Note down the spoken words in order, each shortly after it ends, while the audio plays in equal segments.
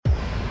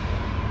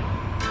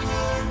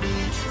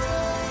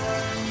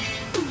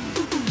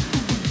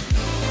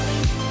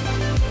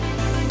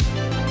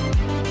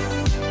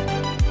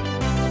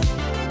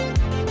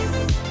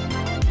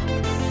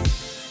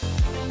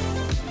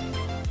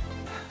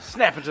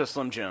Snap into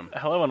Slim Jim.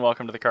 Hello and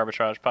welcome to the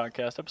Carbitrage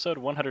Podcast, episode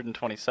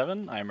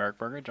 127. I'm Eric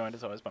Berger, joined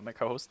as always by my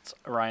co-hosts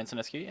Ryan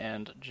Sinisky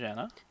and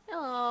Jana.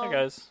 Hello. Hey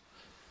guys.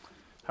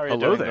 How are you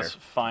Hello doing there. this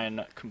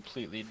fine,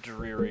 completely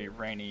dreary,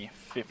 rainy,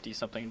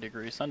 50-something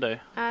degree Sunday?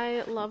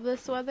 I love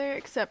this weather,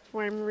 except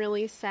for I'm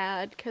really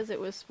sad because it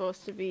was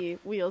supposed to be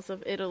Wheels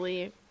of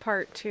Italy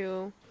Part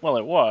 2. Well,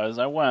 it was.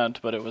 I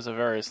went, but it was a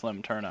very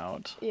slim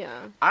turnout.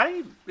 Yeah.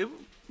 It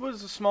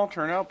was a small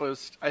turnout,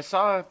 but I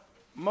saw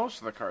most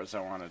of the cars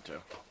I wanted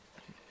to.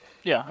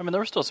 Yeah, I mean, there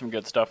was still some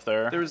good stuff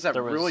there. There was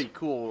really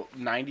cool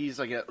 90s,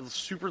 like a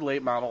super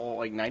late model,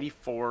 like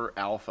 94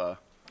 Alpha.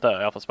 The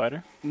Alpha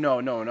Spider? No.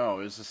 It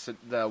was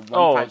the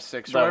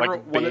 156 or that whatever.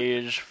 like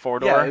beige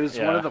four-door? Yeah, it was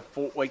one of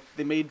the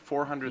they made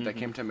 400 that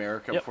came to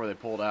America Yep. before they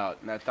pulled out,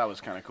 and that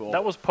was kind of cool.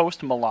 That was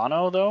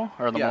post-Milano, though?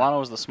 Or the Yeah. Milano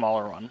was the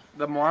smaller one?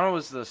 The Milano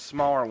was the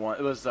smaller one.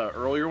 It was the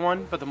earlier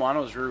one, but the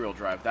Milano was rear-wheel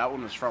drive. That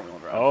one was front-wheel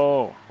drive.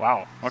 Oh,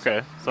 wow.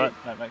 Okay, so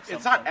that makes sense.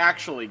 It's not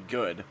actually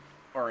good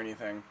or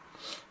anything.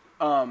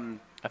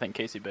 I think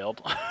Casey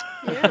bailed.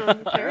 Yeah,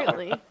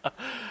 apparently.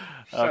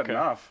 Said Okay.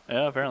 enough.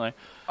 Yeah, apparently.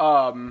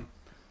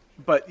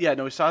 But yeah,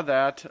 no, we saw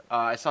that.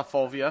 I saw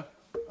Fulvia,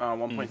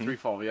 1.3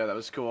 Fulvia. That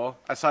was cool.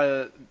 I saw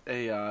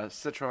a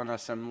Citroen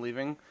SM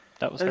leaving.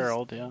 That was There's-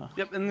 Harold, yeah.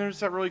 Yep, and there's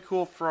that really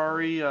cool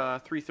Ferrari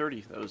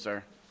 330 that was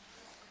there.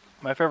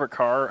 My favorite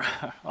car,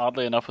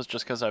 oddly enough, was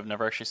just because I've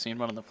never actually seen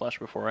one in the flesh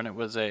before, and it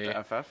was The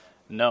a... FF.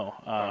 No,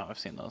 I've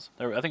seen those.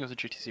 I think it was a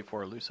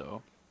GTC4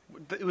 Lusso.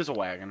 It was a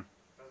wagon.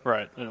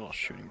 Right, a little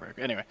shooting brake.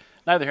 Anyway,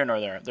 neither here nor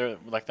there. They're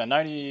like the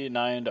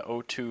 99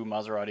 to 02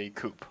 Maserati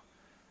Coupe.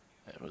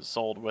 It was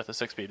sold with a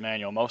 6-speed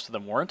manual. Most of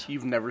them weren't.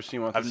 You've never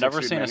seen one with I've a never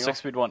 6-speed seen manual? a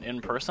 6-speed one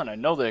in person. I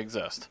know they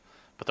exist,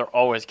 but they're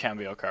always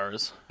Cambio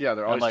cars. Yeah,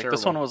 they're always and like terrible.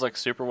 this one was like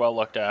super well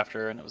looked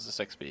after, and it was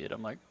a 6-speed.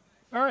 I'm like,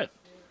 all right.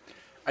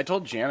 I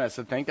told Jana, I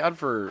said, thank God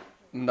for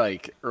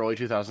like early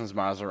 2000s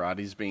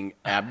Maseratis being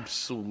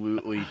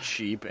absolutely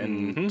cheap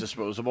and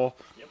disposable,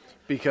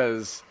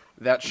 because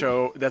that's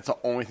the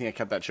only thing that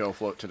kept that show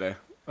afloat today.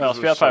 Well,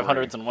 This Fiat was so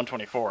 500s and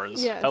 124s.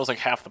 Yes. That was like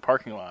half the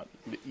parking lot.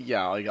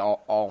 Yeah, like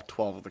all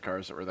 12 of the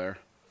cars that were there.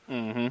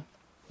 Mm-hmm.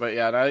 But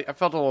yeah, and I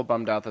felt a little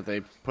bummed out that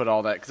they put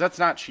all that, because that's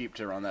not cheap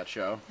to run that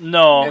show.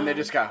 No, And they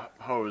just got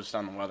hosed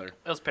on the weather.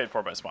 it was paid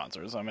for by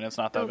sponsors. I mean, it's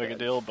not that big a good.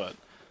 deal, but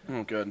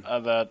Oh, good.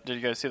 did you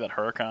guys see that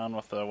Huracan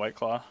with the White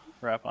Claw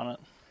wrap on it?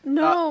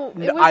 No,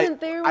 No, it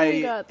wasn't there when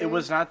we got there. It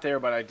was not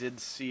there, but I did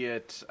see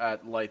it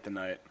at Light the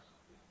Night.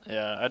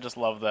 Yeah, I just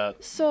love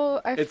that. So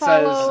I It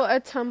follow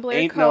says, a Tumblr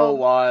Ain't no called...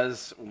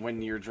 laws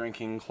when you're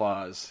drinking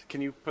claws.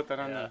 Can you put that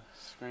on Yeah. the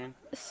screen?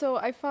 So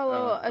I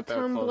follow a put that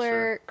Tumblr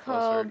closer.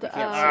 called You can't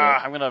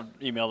see I'm gonna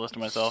email this to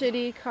myself.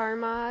 Shitty Car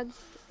Mods,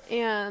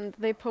 and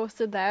they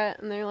posted that,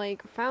 and they're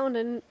like, found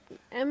in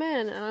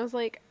MN, and I was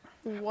like,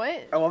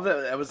 what? I love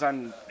that was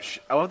on.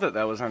 I love that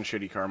was on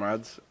Shitty Car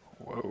Mods.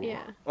 Whoa.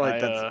 Yeah.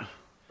 Like I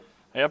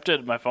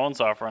updated my phone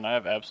software, and I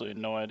have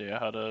absolutely no idea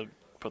how to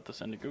put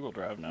this into Google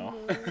Drive now.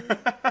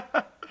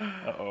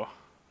 Uh-oh.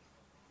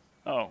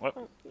 Oh, what?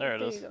 There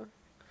it is. you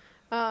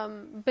go.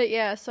 But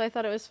yeah, so I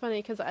thought it was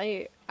funny because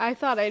I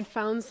thought I'd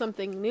found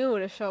something new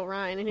to show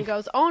Ryan, and he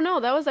goes, "Oh no,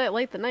 that was at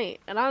Light the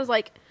Night," and I was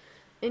like,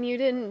 "And you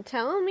didn't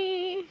tell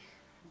me?"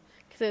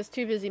 Because I was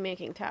too busy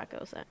making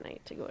tacos that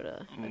night to go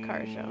to the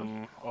car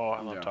show. Oh,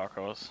 I love Yeah.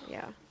 tacos.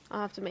 Yeah,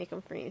 I'll have to make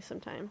them for you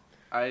sometime.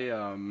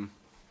 Yeah,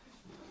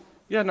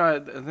 no.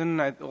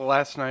 Then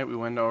last night we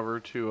went over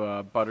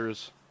to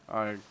Butter's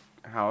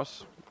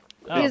house.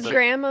 Oh, His the-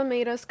 grandma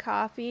made us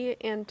coffee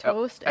and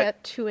toast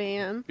at 2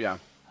 a.m. Yeah,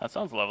 That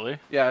sounds lovely.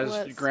 yeah. His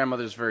Was-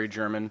 grandmother's very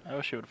German. I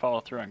wish he would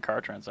follow through on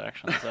car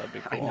transactions. That would be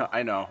cool.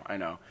 I know.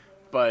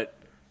 But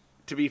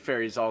to be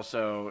fair,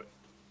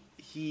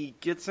 he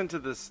gets into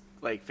this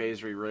like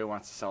phase where he really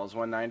wants to sell his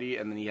 190,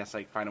 and then he has to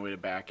like find a way to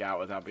back out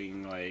without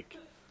being like,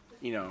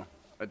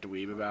 a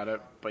dweeb about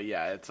it. But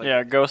yeah, it's like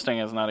Yeah,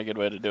 ghosting is not a good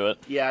way to do it.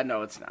 yeah,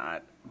 no, it's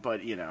not.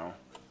 But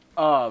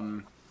All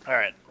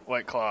right,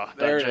 White Claw.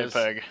 There it is.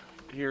 JPEG.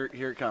 here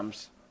it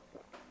comes.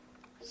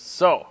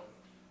 So,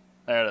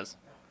 there it is.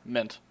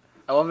 Mint.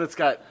 I love it's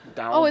got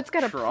Donald Oh, it's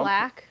got a Trump.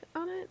 plaque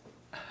on it.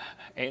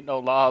 Ain't no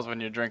laws when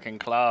you're drinking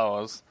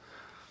claws.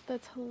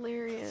 That's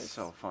hilarious.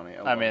 So funny.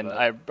 I love mean,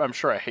 that. I'm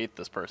sure I hate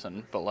this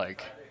person, but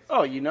like,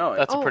 Oh, you know it.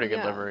 that's a Oh, pretty good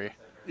yeah. livery.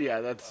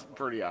 Yeah, that's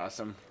pretty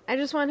awesome. I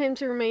just want him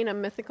to remain a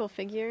mythical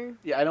figure.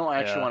 Yeah, I don't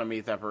actually Yeah. want to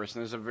meet that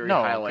person. There's a very No,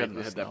 high goodness,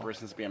 likelihood that no.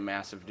 person's be a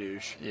massive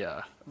douche.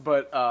 Yeah.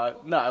 But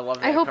no, I love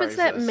that. I hope car it's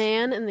that exists.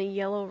 man in the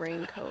yellow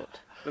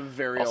raincoat. The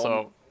very Also,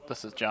 old.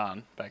 this is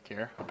John back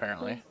here,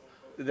 apparently.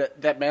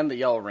 That man in the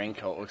yellow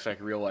raincoat looks like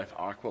real life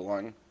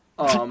Aqualung.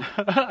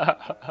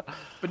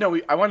 But no,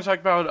 I want to talk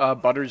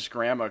about Butter's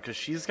grandma because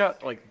she's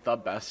got like the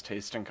best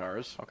taste in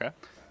cars. Okay.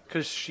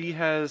 Because she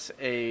has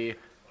a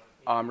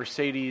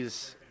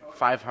Mercedes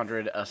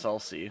 500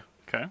 SLC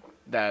Okay.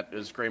 that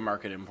is gray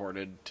market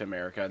imported to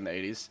America in the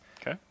 80s.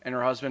 Okay. And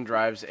her husband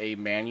drives a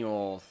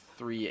manual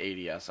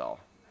 380 SL.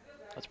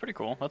 That's pretty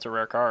cool. That's a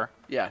rare car.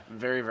 Yeah,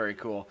 very, very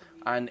cool.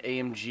 On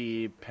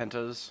AMG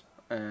Pentas,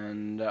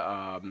 and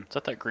Is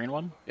that green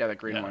one? yeah, that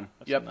green Yeah, one.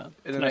 I've Yep. seen that. And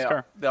It's then a nice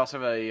car. they also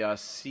have a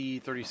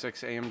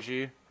C36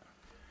 AMG.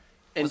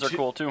 And Those are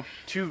cool too.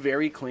 Two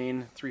very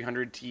clean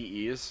 300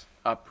 TEs,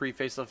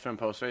 pre-facelift and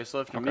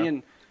post-facelift. And Okay. me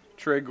and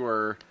Trig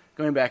were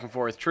going back and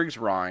forth. Trig's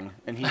wrong,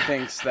 and he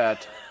thinks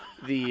that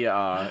the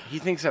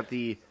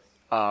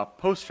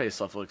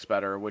post-facelift looks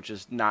better, which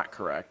is not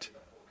correct.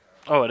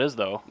 Oh, it is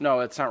though. No,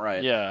 that's not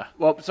right. Yeah.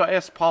 Well, so I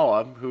asked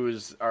Paula, who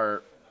is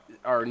our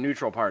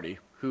neutral party,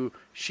 who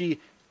she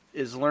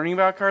is learning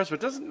about cars but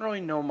doesn't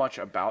really know much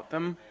about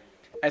them.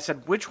 I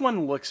said, which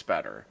one looks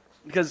better?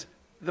 Because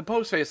the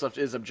post facelift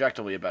is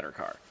objectively a better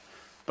car.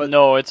 But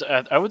No, it's.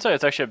 I would say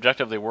it's actually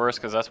objectively worse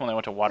because that's when they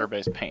went to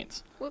water-based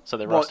paints, so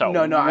they rust out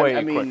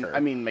way quicker. I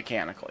mean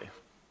mechanically.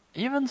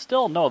 Even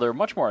still, no, they're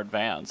much more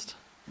advanced.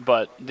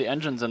 But the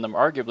engines in them,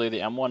 arguably, the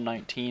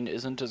M119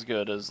 isn't as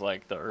good as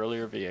like the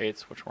earlier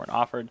V8s, which weren't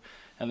offered,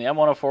 and the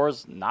M104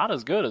 is not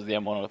as good as the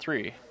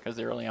M103 because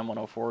the early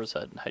M104s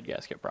had head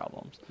gasket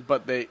problems.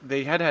 But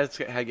they had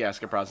head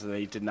gasket problems.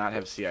 They did not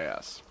have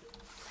CIS.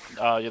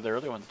 Yeah, the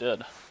early ones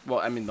did. Well,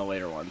 I mean the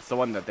later ones. The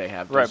one that they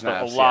have does Right, not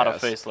but a have lot of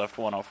CIS. facelift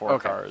 104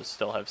 Okay. cars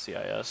still have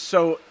CIS.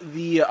 So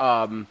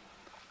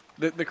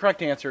the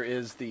correct answer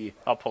is the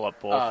I'll pull up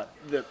both.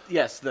 the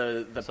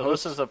so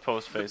post. this is a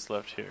post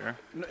facelift here.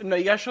 No,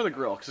 you gotta show the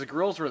grill because the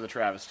grill's where the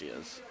travesty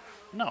is.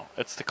 No,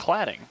 it's the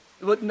cladding.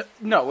 Well,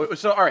 no.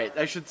 So all right,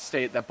 I should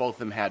state that both of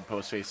them had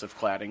post facelift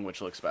cladding,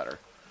 which looks better.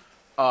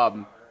 But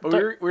we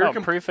were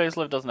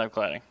pre-facelift doesn't have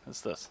cladding.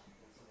 It's this.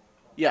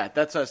 yeah,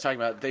 that's what I was talking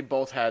about. They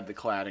both had the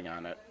cladding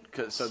on it.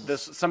 So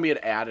somebody had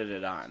added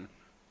it on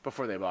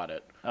before they bought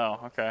it. Oh,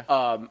 okay.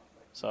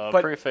 So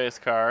but- pre-face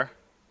car.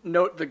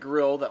 Note the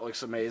grill, that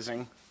looks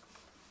amazing.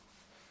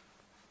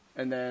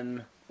 And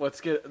then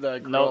let's get the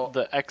grill. Note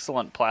the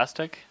excellent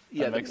plastic.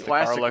 yeah, that the makes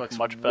plastic the car look looks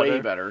much better.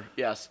 way better.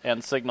 Yes.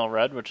 And signal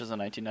red, which is a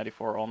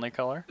 1994 only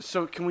color.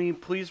 So can we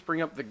please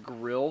bring up the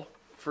grill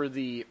for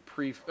the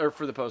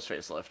for the post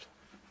facelift?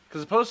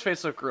 Because the post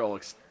facelift grill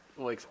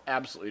looks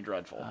absolutely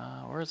dreadful.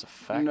 Where's the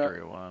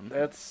factory one?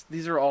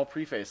 These are all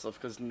pre facelift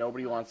because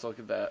nobody wants to look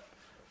at that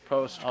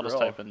post. I'll just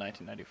grill. type in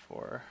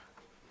 1994.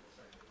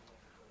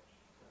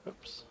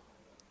 Oops.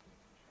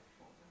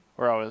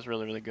 We're always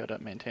really, really good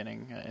at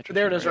maintaining interesting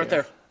There it is, right videos.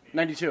 there.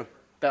 92.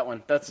 That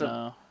one. That's a.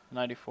 No,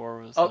 94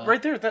 was. Oh,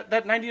 right there.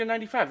 That 90 to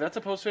 95. That's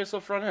a post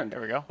facelift front end. There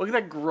we go. Look at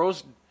that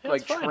gross, Yeah,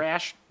 like it's fine.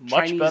 trash Much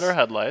Chinese. better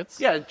headlights.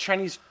 Yeah,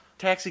 Chinese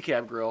taxi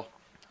cab grill.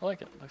 I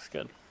like it. Looks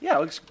good.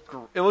 Yeah,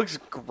 it looks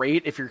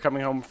great if you're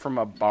coming home from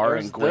a bar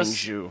in There's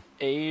this Guangzhou.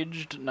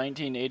 aged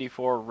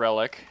 1984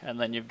 relic, and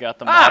then you've got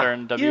the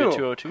modern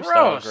W202 ew,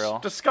 style gross, grill.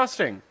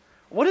 disgusting.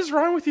 What is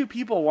wrong with you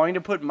people wanting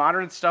to put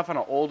modern stuff on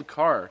an old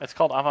car? It's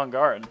called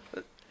avant-garde.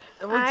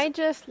 I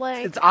just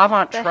like It's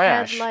avant the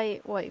trash.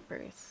 headlight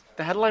wipers.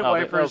 The headlight No,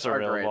 wipers those are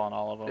available great. on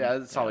all of them. Yeah,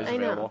 it's always I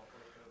know. available.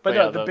 But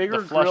yeah, no, the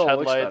bigger flush grill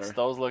headlights, looks better.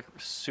 those look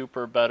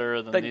super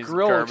better than The these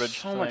grill garbage looks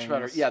so much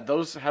better. things. Yeah,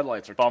 those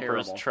headlights are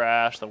Bumper's terrible.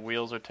 trash. The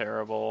wheels are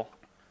terrible.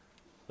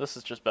 This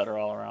is just better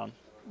all around.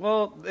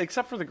 Well,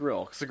 except for the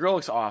grill, because the grill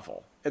looks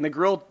awful, and the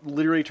grill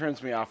literally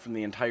turns me off from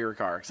the entire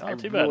car. 'Cause I Not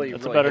too really, bad.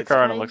 It's really a better hate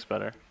car and it fine. looks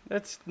better.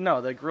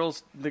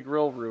 the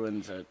grill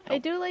ruins it. I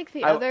do like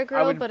the I other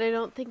grill, would- but I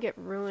don't think it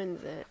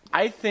ruins it.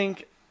 I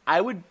think I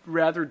would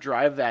rather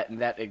drive that in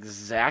that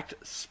exact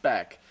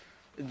spec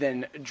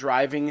than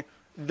driving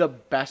the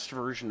best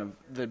version of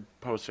the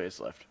post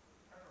facelift.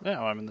 Yeah,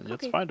 well, I mean, it's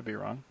Okay. fine to be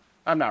wrong.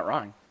 I'm not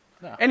wrong.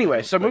 No,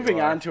 Anyway, so but you moving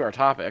are. on to our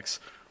topics.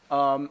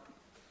 Oop.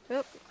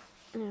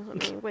 Yeah, let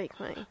me wake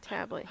my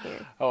tablet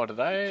here. Oh, did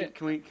I?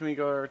 Can we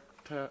go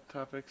to our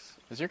topics?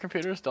 Is your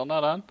computer still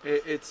not on?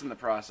 It's in the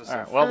process. All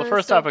right. of... Well, the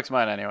first so- topic's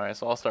mine anyway,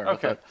 so I'll start with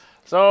Okay. it.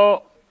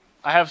 So,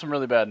 I have some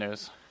really bad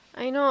news.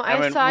 I know. I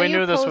mean, saw we you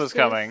knew this post was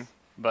coming,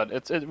 but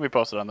we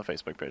posted on the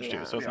Facebook page Yeah.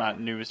 too, so it's Yeah. not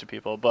news to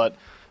people. But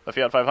the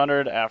Fiat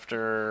 500,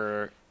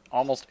 after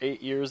almost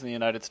 8 years in the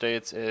United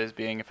States, is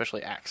being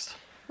officially axed.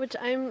 which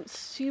I'm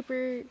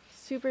super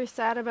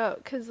sad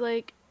about because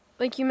like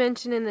you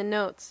mentioned in the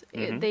notes,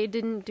 they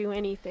didn't do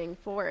anything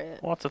for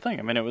it. Well, that's the thing.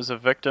 I mean, it was a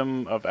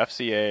victim of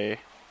FCA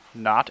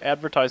not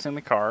advertising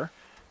the car.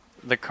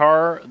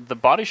 The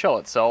body shell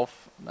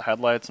itself, the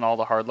headlights and all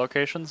the hard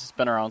locations, has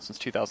been around since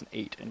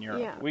 2008 in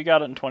Europe. Yeah. We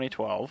got it in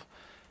 2012.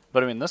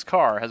 But I mean, this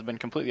car has been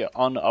completely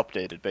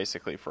unupdated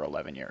basically for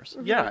 11 years.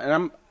 Yeah,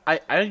 and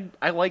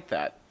I like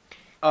that.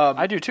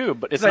 I do too,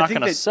 but it's 'Cause I not think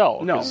going to they-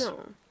 sell. no. 'cause- No.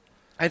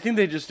 I think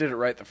they just did it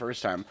right the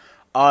first time.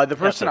 The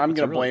person I'm it's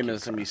a going to really blame cute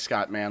is going to be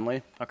Scott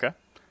Manley. Okay.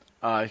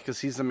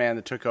 Because he's the man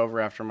that took over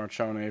after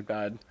Marchone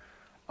died.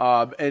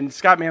 And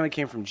Scott Manley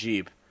came from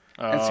Jeep.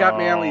 And Scott Oh.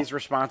 Manley is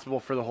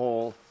responsible for the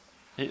whole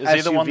Is SUV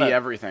he the one that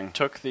everything.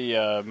 took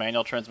the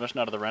manual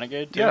transmission out of the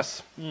Renegade too?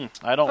 Yes.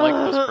 I don't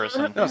like this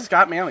person. No,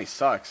 Scott Manley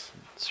sucks.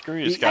 Screw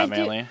you, He- Scott I do-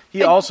 Manley.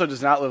 He also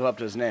does not live up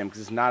to his name because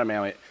he's not a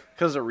Manley.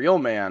 Because a real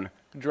man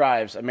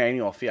drives a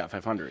manual Fiat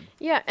 500.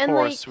 Yeah, and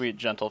Poor, like sweet,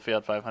 gentle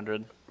Fiat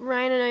 500.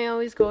 Ryan and I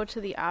always go to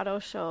the auto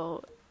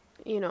show,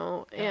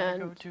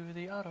 and to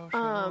the auto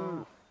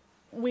show.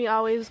 we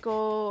always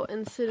go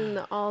and sit in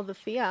all the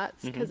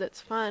Fiats because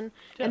it's fun,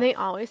 Yeah. and they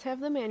always have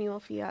the manual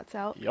Fiats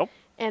out. Yep.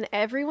 And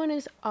everyone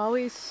is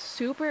always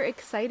super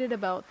excited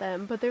about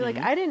them, but they're like,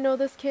 I didn't know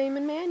this came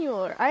in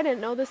manual, or I didn't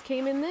know this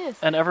came in this.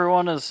 And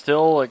everyone is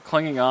still like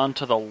clinging on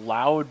to the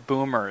loud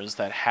boomers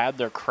that had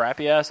their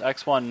crappy ass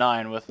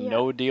X19 with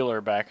no dealer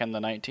back in the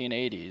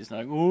 1980s. And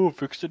like, oh,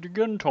 fixed it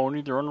again,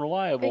 Tony. They're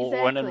unreliable.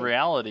 When in Exactly.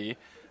 reality,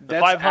 the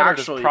That's 500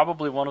 actually- is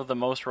probably one of the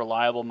most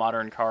reliable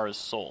modern cars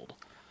sold.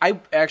 I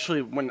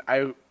actually, when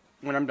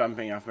I'm done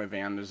paying off my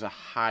van, there's a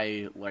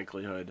high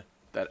likelihood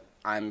that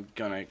I'm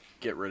gonna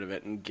get rid of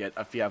it and get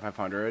a Fiat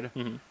 500,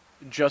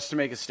 just to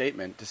make a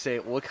statement to say,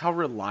 look how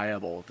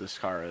reliable this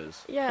car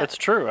is. Yeah, It's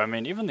true. I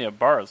mean, even the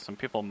Abarths, some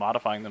people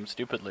modifying them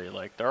stupidly.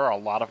 Like, there are a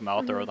lot of them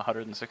out there with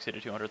 160 to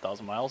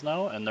 200,000 miles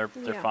now, and they're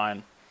Yeah.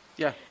 fine.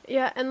 Yeah,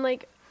 yeah, and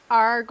like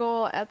our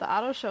goal at the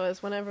auto show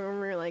is whenever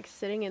we're like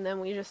sitting in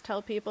them, we just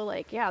tell people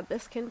like, yeah,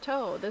 this can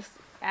tow. This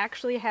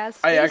actually has.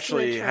 Space I in the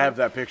actually trunk. have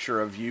that picture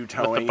of you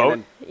towing. boat?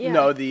 And then, Yeah.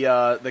 No,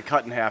 the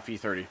cut in half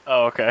E30.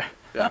 Oh, okay.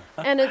 Yeah.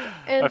 And it's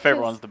and My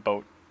favorite one's the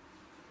boat.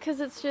 because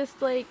it's just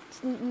like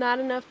not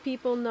enough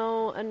people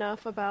know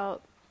enough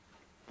about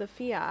the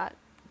Fiat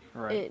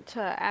Right. to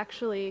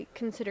actually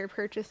consider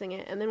purchasing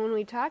it. And then when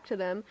we talk to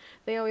them,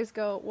 they always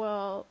go,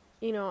 well,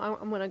 you know,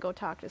 I'm going to go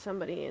talk to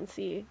somebody and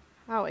see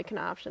how I can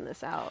option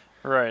this out.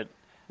 Right.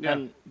 Yeah.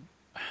 And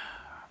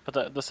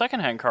but the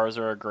secondhand cars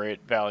are a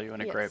great value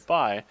and a Yes. great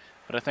buy.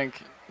 But I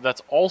think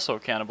that's also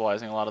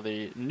cannibalizing a lot of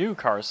the new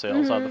car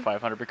sales out of the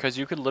 500 because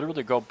you could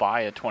literally go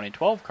buy a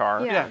 2012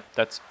 car Yeah.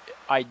 that's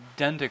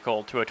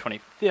identical to a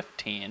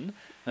 2015.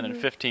 And in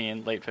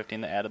 15, late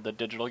 15, they added the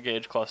digital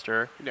gauge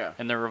cluster. Yeah.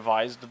 And they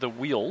revised the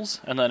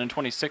wheels. And then in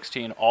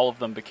 2016, all of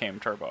them became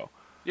turbo.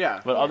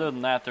 Yeah. But other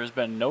than that, there's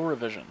been no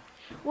revision.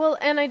 Well,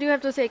 and I do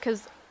have to say,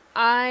 because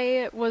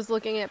I was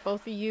looking at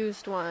both the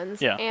used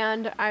ones Yeah.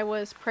 and I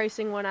was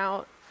pricing one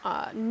out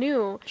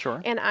new.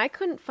 Sure. And I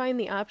couldn't find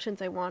the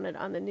options I wanted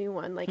on the new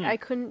one. Like, I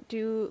couldn't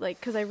do, like,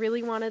 because I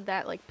really wanted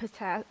that, like,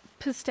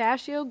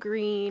 pistachio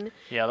green.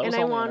 Yeah, that was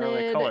and I only an early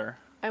wanted, color.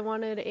 I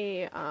wanted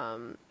a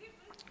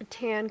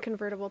tan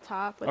convertible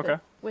top with, Okay.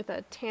 with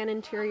a tan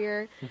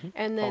interior.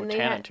 And then Oh, they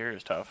tan had, interior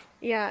is tough.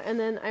 yeah, and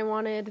then I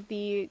wanted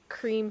the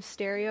cream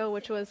stereo,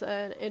 which was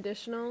an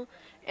additional.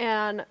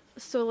 And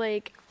so,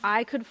 like,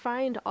 I could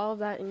find all of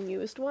that in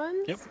used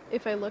ones Yep.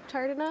 if I looked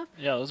hard enough.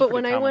 Yeah, those are But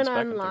when pretty I common went spec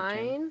in 13.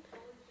 online,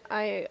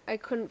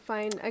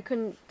 I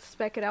couldn't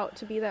spec it out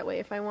to be that way.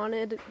 If I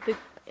wanted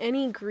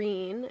any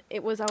green,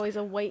 it was always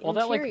a white Well,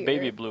 that interior. like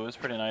baby blue is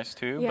pretty nice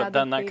too, Yeah, but the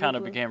then that baby kind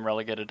of blue. became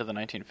relegated to the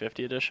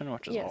 1950 edition,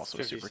 which is Yes. also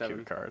a super 57.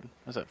 cute card.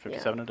 Is that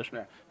 57 edition?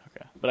 Yeah.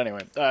 Okay. But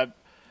anyway,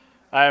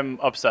 I'm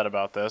upset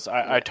about this.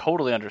 I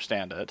totally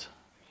understand it,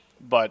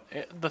 but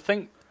the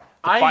thing,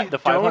 I the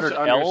don't 500L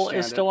understand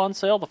is still on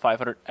sale. The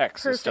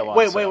 500X is still on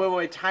Perfect. sale.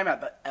 Wait, time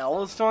out. The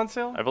L is still on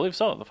sale? I believe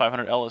so. The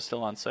 500L is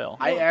still on sale.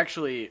 I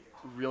actually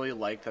really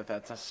like that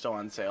that's still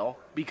on sale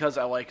because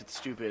I like its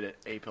stupid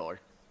A-pillar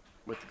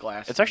with the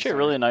glass. It's actually a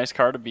really nice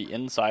car to be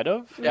inside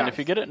of, Yeah. and if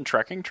you get it in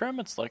trekking trim,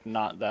 it's like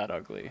not that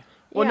ugly.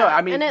 Well, Yeah, no,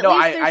 I mean, and at no,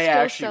 least they're I still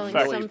actually selling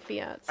really- some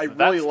Fiats. I That's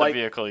really the like.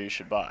 vehicle you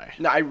should buy.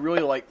 No, I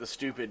really like the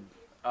stupid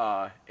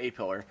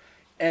A-pillar,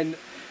 and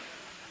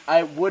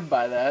I would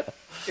buy that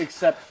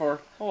except for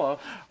hello.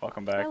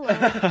 Welcome back.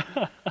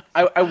 Hello.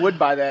 I would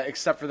buy that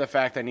except for the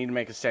fact I need to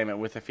make a statement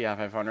with the Fiat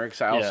 500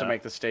 because I also Yeah.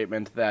 make the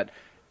statement that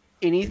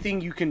anything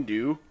you can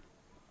do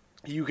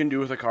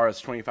with a car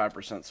that's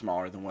 25%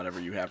 smaller than whatever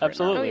you have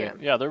Absolutely. Oh, yeah.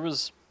 Yeah, there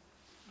was.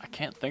 I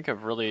can't think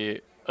of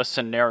really a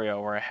scenario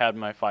where I had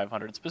my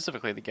 500,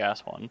 specifically the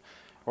gas one,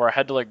 where I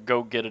had to like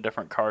go get a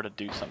different car to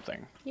do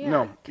something. Yeah,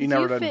 No, 'cause you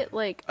never did. fit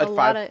like At a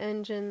lot five- of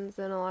engines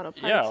and a lot of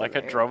parts. Yeah, in like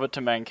I there. drove it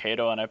to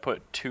Mankato and I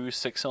put 2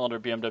 6-cylinder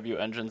BMW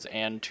engines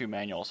and 2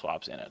 manual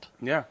swaps in it.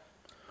 Yeah.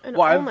 And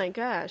Well, oh I've- my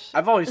gosh.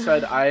 I've always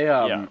said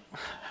Yeah.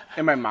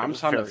 in my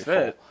mom's Honda very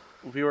Fit,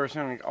 people were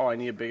saying like, "Oh, I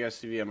need a big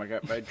SUV." I'm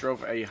like, I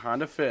drove a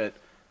Honda Fit.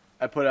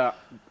 I put a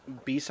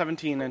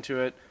B17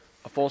 into it,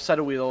 a full set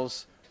of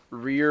wheels,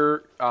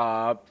 rear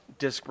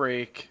disc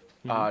brake,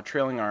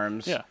 trailing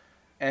arms, Yeah.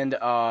 and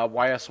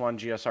YS1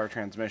 GSR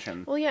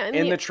transmission. Well, yeah, and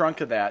in the- the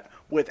trunk of that,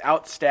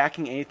 without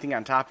stacking anything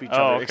on top of each Oh,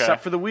 other okay.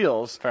 except for the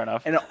wheels. Fair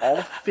enough. And it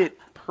all fit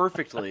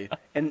perfectly,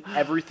 and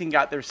everything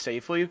got there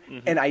safely.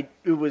 And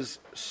it was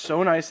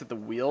so nice that the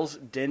wheels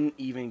didn't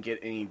even get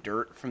any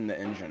dirt from the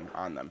engine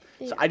on them,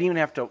 so I didn't even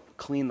have to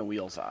clean the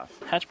wheels off.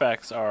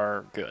 Hatchbacks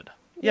are good.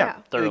 Yeah.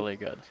 Thoroughly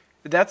good.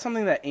 That's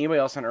something that anybody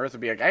else on Earth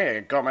would be like, I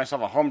got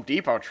myself a Home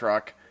Depot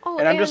truck, Oh,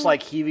 and I'm just and-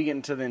 like heaving it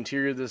into the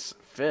interior of this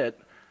Fit.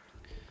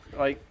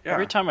 Like, yeah.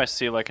 Every time I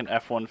see like an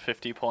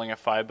F-150 pulling a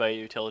 5x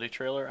utility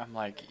trailer, I'm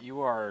like,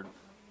 you are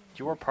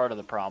part of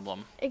the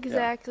problem.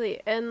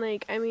 Exactly. And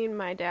like I mean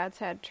my dad's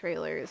had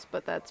trailers,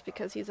 but that's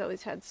because he's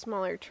always had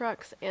smaller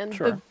trucks and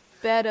Sure. the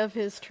bed of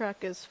his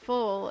truck is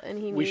full and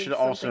he We needs should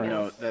also something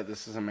note else. that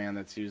this is a man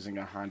that's using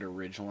a Honda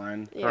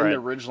Ridgeline, Yeah. and Right.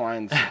 the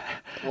Ridgeline's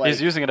like,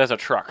 He's using it as a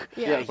truck,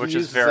 Yeah. he which is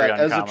uses very that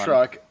uncommon. as a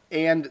truck,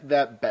 and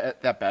that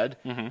bed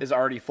Mm-hmm. is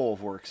already full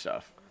of work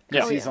stuff.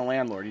 Yeah. Oh, He's yeah. a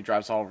landlord. He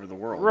drives all over the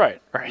world.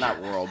 Right.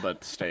 Not world,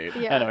 but state.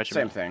 Yeah. I know what you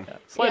Same mean. thing. Yeah.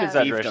 Slight Yeah.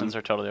 exaggerations Fiefdom.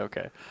 are totally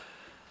okay.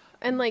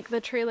 And like the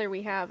trailer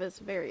we have is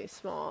very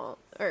small,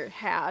 or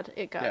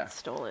it got Yeah.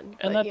 stolen.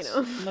 And but, that's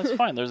you know. that's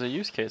fine. There's a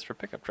use case for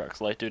pickup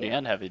trucks, light duty Yeah.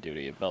 and heavy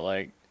duty. But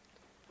like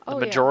the Oh,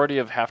 yeah. majority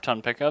of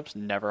half-ton pickups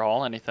never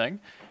haul anything,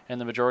 and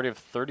the majority of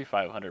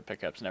 3,500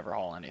 pickups never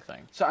haul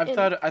anything. So And-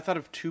 I thought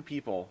of two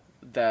people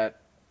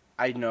that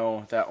I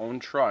know that own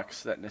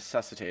trucks that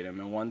necessitate them,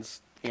 and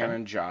one's Anna Okay.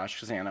 and Josh,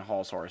 because Anna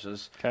hauls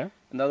horses. Okay.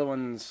 And the other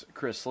one's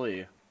Chris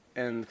Lee,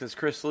 and because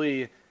Chris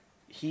Lee,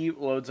 he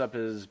loads up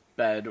his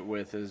bed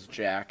with his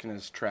jack and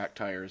his track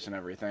tires and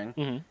everything.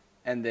 Mm-hmm.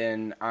 And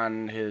then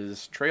on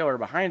his trailer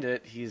behind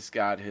it, he's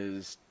got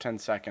his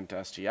 10-second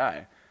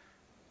STI.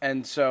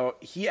 And so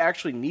he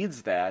actually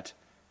needs that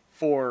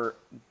for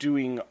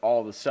doing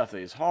all the stuff that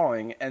he's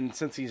hauling. And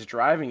since he's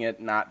driving it,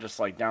 not just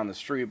like down the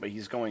street, but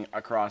he's going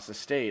across the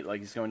state, like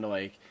he's going to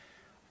like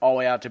all the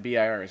way out to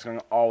BIR. He's going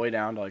all the way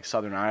down to like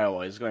southern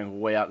Iowa. He's going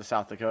way out to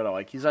South Dakota.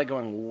 Like he's like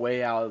going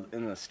way out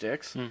in the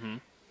sticks. Mm-hmm.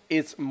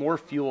 It's more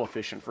fuel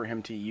efficient for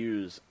him to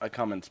use a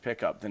Cummins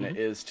pickup than it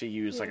is to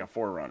use like a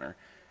 4Runner.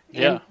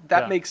 Yeah, And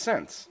that yeah. makes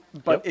sense.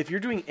 But Yep. if you're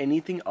doing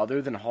anything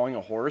other than hauling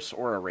a horse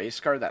or a race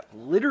car that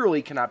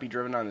literally cannot be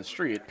driven on the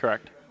street,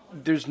 Correct.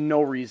 there's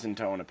no reason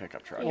to own a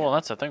pickup truck. Well,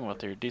 that's the thing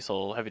with your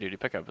diesel heavy-duty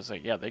pickup is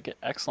like, yeah, they get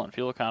excellent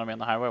fuel economy on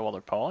the highway while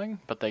they're pulling,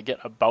 but they get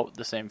about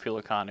the same fuel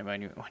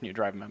economy when you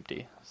drive them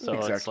empty. So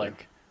it's Exactly.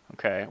 like,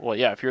 okay, well,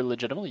 yeah, if you're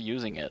legitimately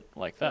using it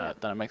like that, Yeah.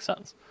 then it makes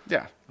sense.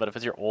 Yeah. But if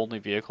it's your only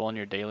vehicle in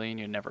your daily and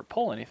you never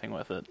pull anything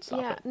with it, stop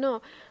Yeah, it.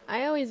 no,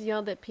 I always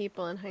yelled at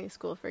people in high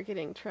school for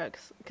getting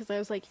trucks because I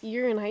was like,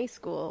 "You're in high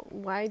school.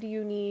 Why do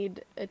you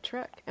need a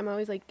truck?" I'm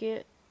always like,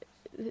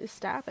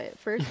 stop it.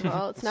 First of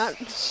all, it's not."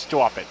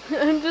 Stop it.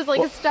 I'm just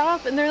like,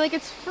 "Stop!" And they're like,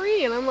 "It's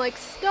free," and I'm like,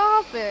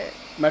 "Stop it."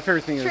 My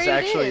favorite thing is Trade it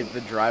actually in.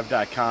 the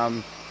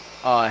Drive.com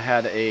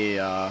had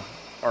a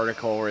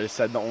article where it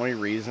said the only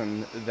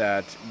reason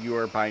that you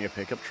are buying a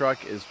pickup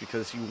truck is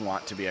because you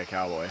want to be a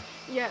cowboy.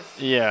 Yes.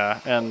 Yeah,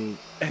 and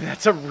And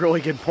that's a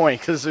really good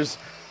point because there's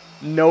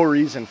no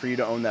reason for you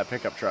to own that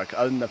pickup truck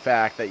other than the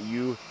fact that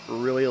you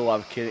really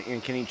love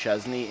Kenny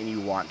Chesney and you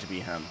want to be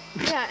him.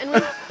 Yeah, and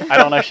when, I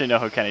don't actually know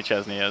who Kenny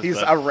Chesney is. He's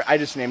but... I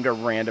just named a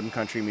random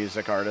country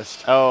music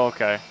artist. Oh,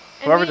 okay. And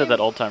Whoever did we- that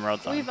Old Time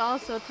Road song. we've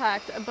also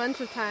talked a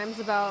bunch of times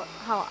about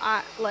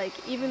how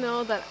even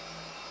though that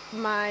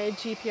my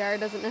GPR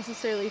doesn't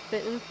necessarily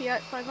fit in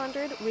Fiat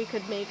 500, we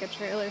could make a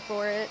trailer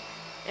for it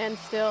and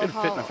still It'd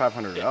fit in a haul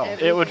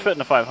 500L. It would fit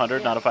in a 500,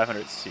 Yeah. not a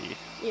 500C.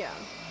 Yeah.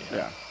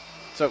 Yeah.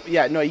 So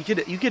yeah, no, you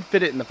could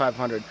fit it in the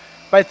 500,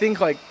 but I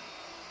think like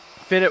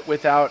fit it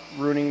without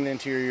ruining the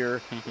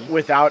interior,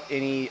 without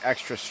any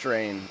extra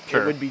strain.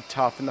 Sure. It would be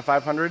tough in the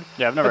 500.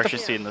 Yeah, I've never But the-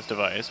 actually seen this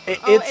device. But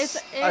It's,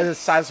 it's- the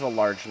size of a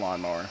large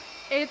lawnmower.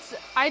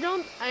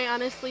 I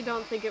honestly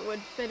don't think it would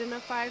fit in a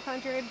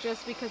 500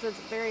 just because it's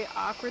very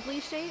awkwardly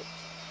shaped.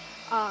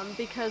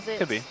 Because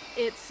Could be.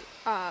 it's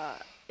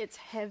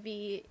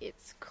heavy,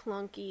 it's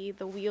clunky,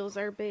 the wheels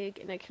are big,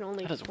 and it can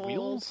only That has fold.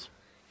 wheels?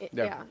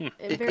 Yeah, Yeah.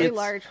 and very It's-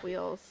 large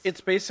wheels.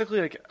 It's basically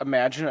like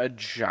imagine a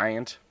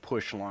giant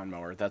push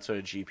lawnmower. That's what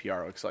a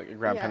GPR looks like, a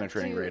ground Yeah,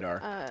 penetrating to,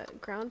 radar.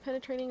 Ground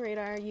penetrating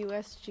radar,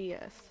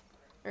 USGS,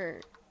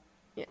 or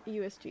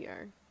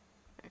USGR,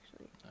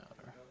 actually.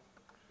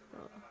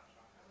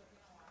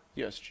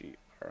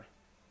 USGR.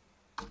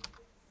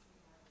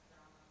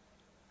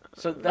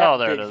 So that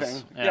there it big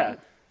is. thing, Yeah.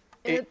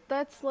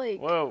 That's like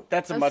Whoa.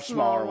 that's a A much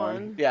small smaller one.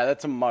 one. Yeah,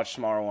 that's a much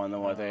smaller one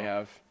than what they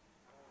have.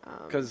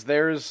 Because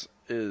theirs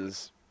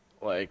is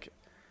like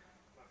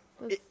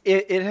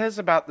it has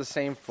about the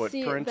same see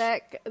footprint.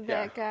 that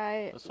Yeah.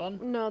 guy. This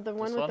one? No, the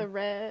one This with one? the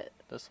red.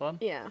 This one?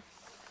 Yeah.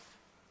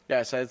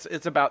 Yeah, so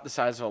it's about the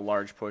size of a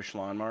large push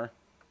lawnmower.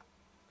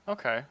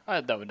 Okay.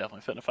 That would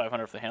definitely fit in a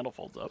 500 if the handle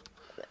folds up.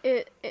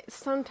 It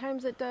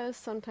sometimes it does,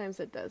 sometimes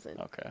it doesn't.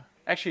 Okay.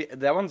 Actually,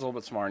 that one's a little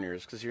bit smaller than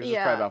yours because yours is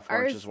Yeah, probably about 4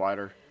 ours- inches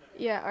wider.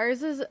 Yeah,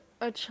 ours is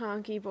a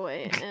chunky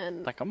boy,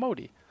 and Like a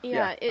Modi.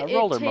 yeah, yeah, a it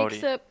roller takes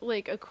Modi. up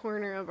like a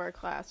corner of our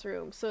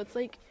classroom. So it's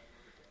like,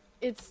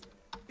 it's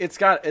It's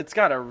got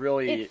a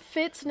really it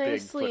fits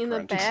nicely in the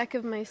footprint. back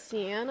of my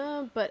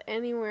Sienna, but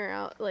anywhere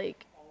out,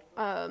 like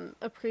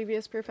a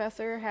previous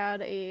professor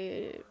had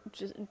a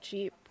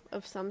Jeep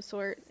of some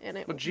sort, and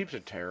it well, Jeeps are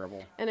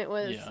terrible. and it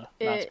was Yeah, not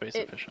it, space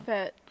it efficient.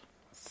 fit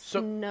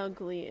So,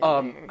 snugly in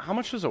there. How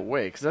much does it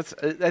weigh? Because that's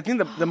I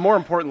think the more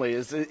importantly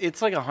is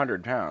it's like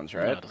 100 pounds, No,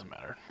 right? it doesn't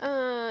matter.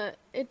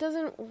 It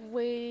doesn't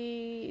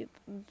weigh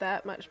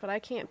that much, but I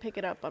can't pick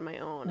it up on my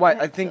own. Well,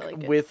 have I to, think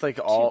like, a with like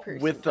all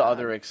two-person with the job.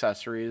 other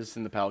accessories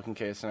and the Pelican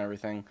case and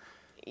everything.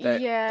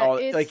 That Yeah,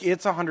 like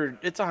it's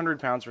 100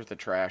 pounds worth of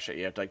trash that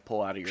you have to like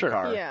pull out of your Sure.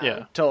 car Yeah.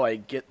 Yeah. to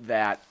like get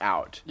that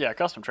out. Yeah,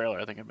 custom trailer,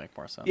 I think it'd make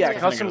more sense. Yeah, 'Cause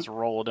then you custom- can just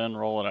roll it in,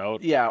 roll it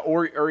out. Yeah,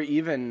 or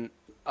even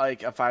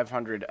like a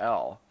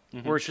 500L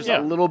where it's just Yeah.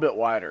 a little bit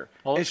wider.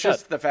 Well, it's it's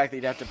just got the fact that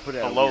you'd have to put it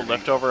A at low weird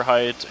liftover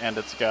height, and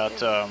it's got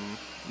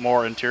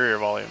more interior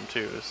volume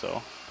too.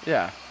 So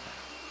Yeah.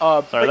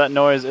 Sorry, but- that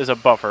noise is a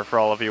buffer for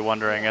all of you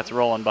wondering. It's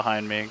rolling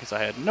behind me because I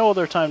had no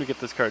other time to get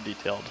this car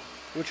detailed.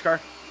 Which car?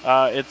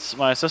 It's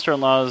my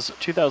sister-in-law's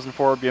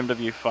 2004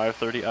 BMW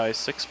 530i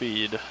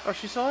 6-speed. Oh,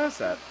 she still has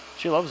that.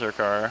 She loves her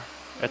car.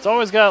 It's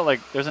always got, like,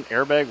 there's an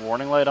airbag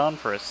warning light on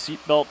for a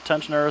seatbelt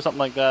tensioner or something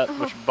like that,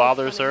 which that's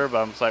bothers funny. her,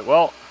 but I'm just like,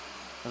 well,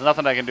 there's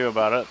nothing I can do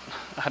about it.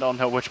 I don't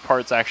know which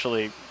parts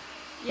actually...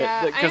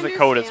 Yeah, Because I the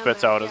code it understand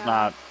spits that, out is yeah.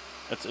 not...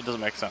 it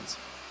doesn't make sense.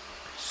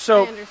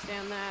 So, I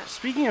understand that.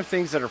 speaking of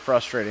things that are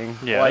frustrating,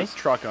 Yes? like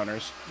truck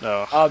owners,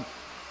 Ugh.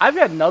 I've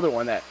had another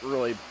one that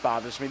really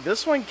bothers me.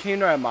 This one came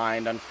to my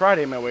mind on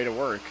Friday on my way to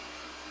work.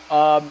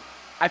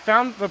 I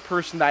found the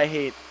person that I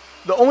hate,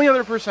 the only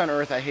other person on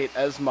earth I hate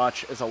as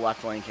much as a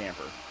left lane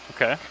camper.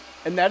 Okay.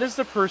 And that is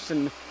the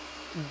person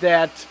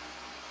that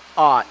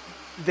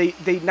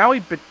they not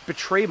only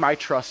betray my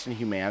trust in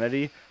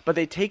humanity, but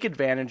they take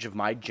advantage of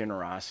my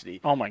generosity.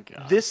 Oh, my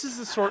God. This is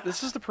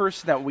the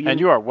person that we... And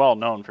you are well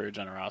known for your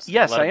generosity.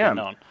 Yes, Let I it be am.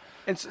 known.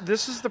 And so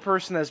this is the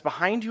person that's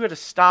behind you at a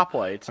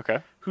stoplight, Okay.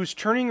 who's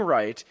turning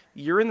right.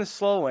 You're in the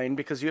slow lane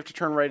because you have to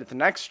turn right at the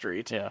next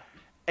street, Yeah.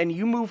 and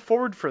you move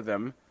forward for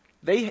them.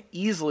 They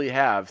easily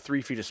have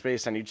 3 feet of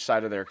space on each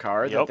side of their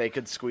car that Yep. they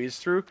could squeeze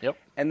through, Yep.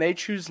 and they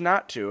choose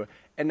not to.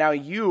 And now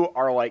you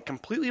are like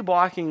completely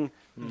blocking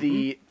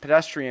the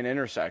pedestrian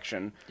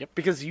intersection Yep.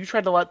 because you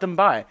tried to let them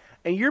by.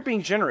 And you're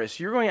being generous.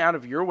 You're going out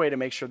of your way to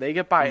make sure they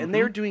get by, and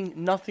they're doing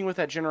nothing with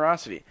that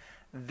generosity.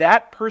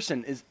 That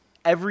person is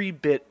every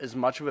bit as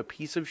much of a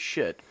piece of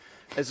shit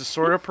as the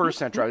sort of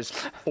person that drives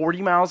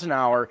 40 miles an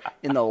hour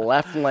in the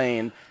left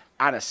lane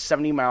on a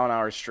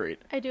 70-mile-an-hour street.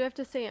 I do have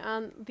to say,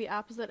 on the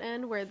opposite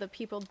end, where the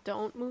people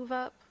don't move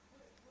up,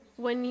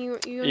 when you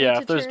need Yeah,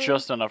 to if there's turn,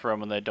 just enough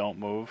room and they don't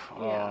move,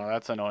 Yeah.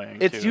 that's annoying.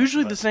 It's too,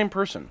 usually but- the same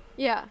person.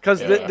 yeah,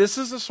 Because Yeah. this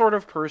is the sort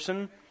of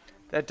person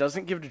that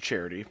doesn't give to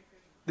charity.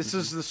 This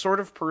is the sort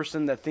of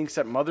person that thinks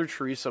that Mother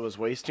Teresa was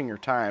wasting her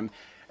time.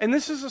 And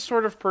this is the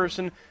sort of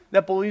person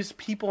that believes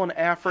people in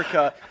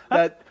Africa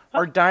that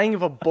are dying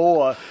of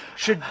Ebola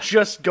should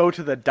just go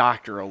to the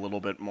doctor a little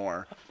bit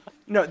more.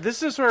 No, this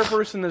is the sort of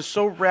person that's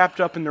so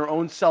wrapped up in their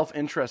own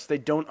self-interest they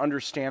don't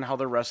understand how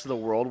the rest of the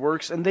world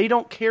works, and they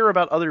don't care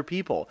about other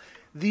people.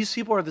 These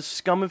people are the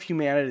scum of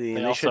humanity,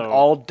 and They they should also-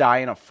 all die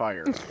in a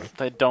fire.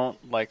 They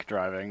don't like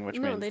driving, which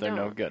No, means they they're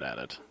no don't. good at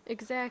it.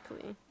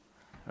 exactly.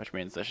 Which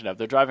means they should have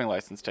their driving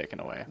license taken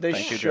away. They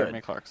Thank you, should.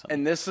 Jeremy Clarkson.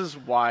 And this is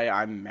why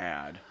I'm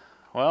mad.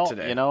 Well,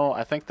 today. you know,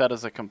 I think that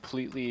is a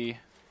completely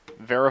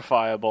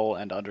verifiable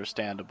and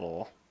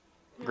understandable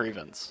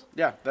grievance.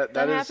 Yeah, that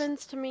That is...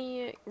 happens to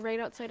me right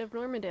outside of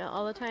Normandale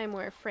all the time,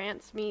 where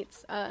France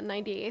meets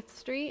 98th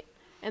Street,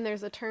 and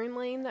there's a turn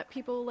lane that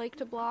people like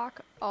to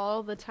block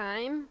all the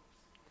time.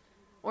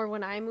 Or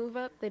when I move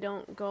up, they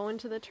don't go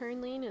into the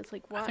turn lane. It's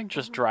like, what? I think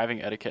just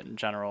driving etiquette in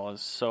general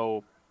is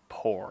so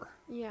poor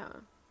Yeah.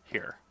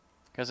 here.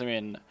 Because, I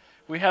mean,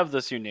 we have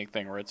this unique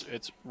thing where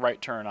it's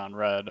right turn on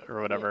red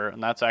or whatever,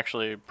 and that's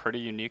actually pretty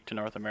unique to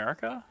North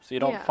America. So you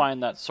don't Yeah.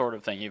 find that sort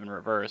of thing even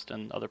reversed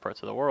in other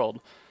parts of the world.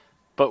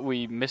 But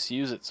we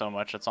misuse it so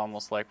much, it's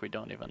almost like we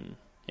don't even,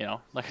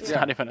 like it's Yeah.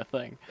 not even a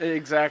thing.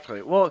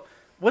 Exactly. Well,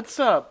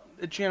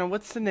 Jana,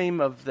 what's the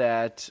name of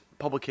that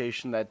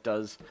publication that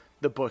does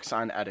the books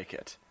on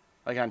etiquette?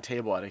 Like on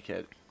table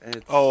etiquette?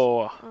 It's,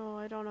 Oh, Oh,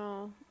 I don't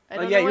know. I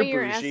Oh, don't yeah, know what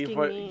you're you're bougie, asking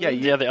but- me. yeah,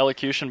 yeah, the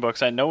elocution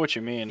books. I know what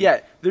you mean. Yeah,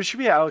 there should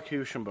be an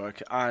elocution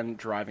book on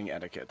driving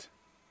etiquette.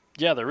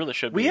 Yeah, there really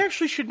should We be.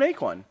 actually should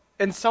make one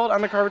and sell it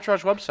on the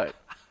Carbitrage website.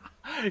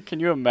 Can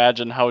you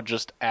imagine how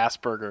just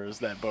Asperger's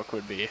that book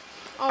would be?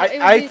 Oh, it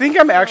would I be think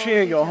I'm so actually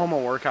going to go detailed. home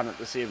and work on it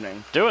this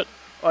evening. Do it.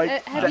 Like,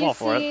 Have I'm you all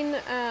for it.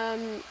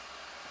 seen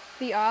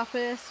The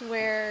Office,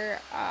 where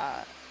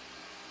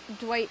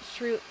Dwight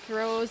Schrute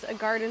throws a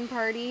garden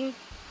party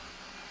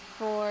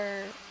for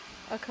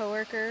a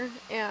coworker,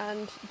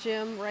 and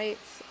Jim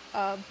writes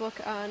a book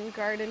on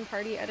garden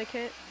party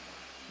etiquette?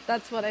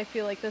 That's what I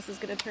feel like this is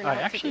going to turn out I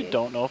to actually be.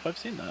 don't know if I've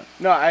seen that.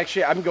 no,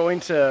 actually, I'm going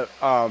to...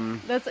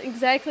 That's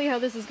exactly how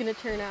this is going to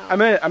turn out. I'm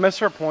gonna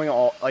start pulling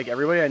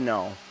everybody I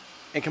know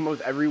and come up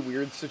with every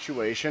weird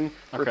situation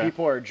where Okay.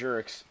 people are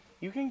jerks.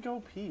 You can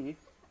go pee.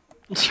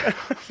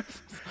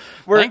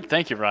 We're,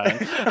 Thank you,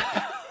 Ryan.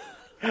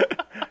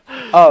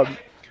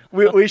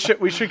 we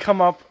should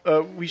come up.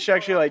 We should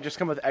actually just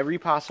come up with every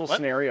possible What?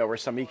 scenario where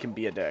somebody can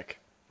be a dick.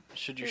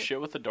 Should you shit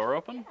with the door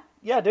open?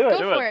 Yeah, do it. Go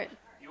do for it. it.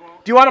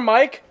 Do you want a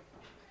mic?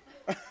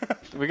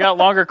 We got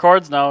longer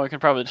cords now. We can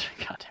probably.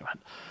 God damn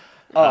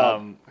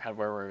it. God,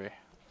 where were we?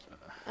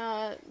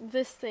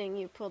 This thing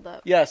you pulled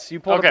up. Yes, you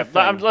pulled Okay, up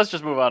the thing. let's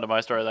just move on to my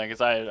story then,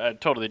 because I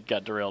totally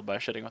got derailed by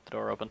shitting with the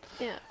door open.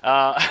 Yeah.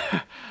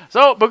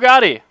 So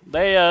Bugatti,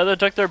 they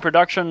took their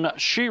production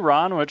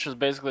Chiron, which is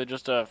basically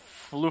just a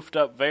floofed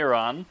up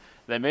Veyron.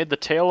 They made the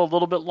tail a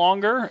little bit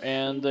longer,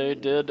 and they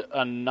did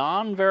a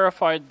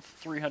non-verified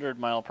 300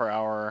 mile per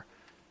hour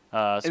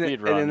speed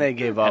and run. then they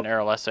gave up. And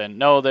RLS in.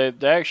 No, they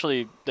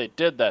actually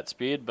did that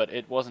speed, but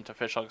it wasn't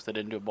official because they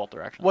didn't do it both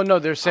directions. Well, no,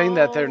 they're saying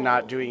that they're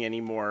not Oh. doing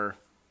any more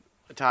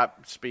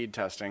top speed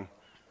testing.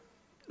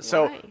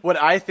 So Why? what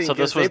I think So is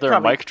this was they their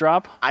probably, mic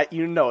drop? it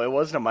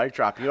wasn't a mic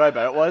drop. You know what I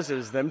bet it was? It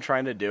was them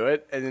trying to do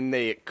it, and then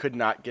they could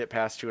not get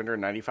past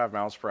 295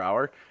 miles per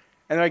hour.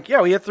 And they're like,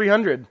 yeah, we hit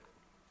 300,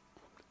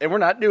 and we're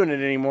not doing it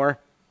anymore.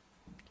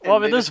 Well, I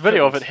And mean, they there's just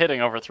video of couldn't. it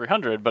hitting over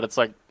 300, but it's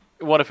like,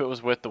 what if it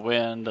was with the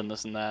wind and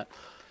this and that?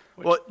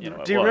 Which, Well,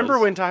 it do you remember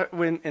was.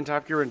 when in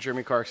Top Gear when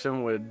Jeremy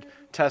Clarkson would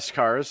test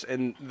cars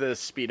and the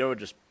speedo would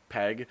just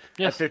peg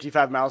Yes. at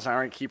 55 miles an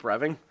hour and keep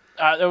revving?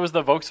 It was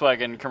the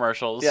Volkswagen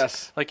commercials.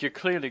 Yes. Like, you're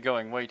clearly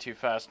going way too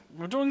fast.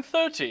 We're doing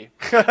 30.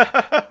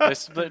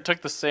 They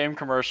took the same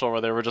commercial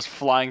where they were just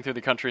flying through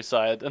the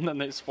countryside, and then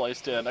they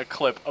spliced in a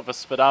clip of a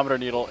speedometer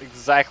needle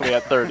exactly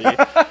at 30. Like,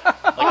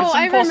 Oh, it's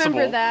I impossible.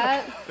 remember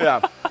that. Yeah.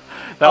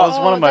 That was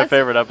Oh, one of my that's-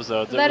 favorite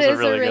episodes. That it was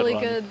is a really,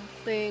 good, good one.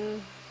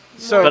 thing.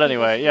 So- More But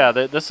people anyway, should-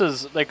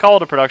 yeah, they call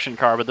it a production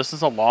car, but this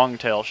is a long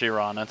tail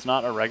Chiron. It's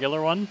not a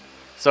regular one,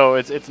 so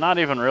it's not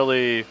even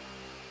really.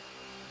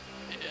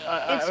 It's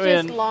I just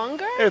mean,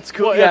 longer. It's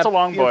cool. Well, yeah, it's a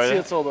long you'll boy. see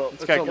It's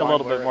It's got a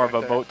little bit more of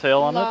a boat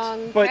tail on it.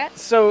 Long But crest.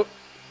 so,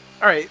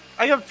 all right,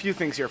 I have a few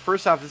things here.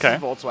 First off, this Okay.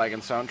 is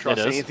Volkswagen, so I don't trust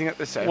It is. anything that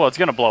they say. Well, it's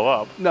gonna blow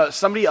up. No,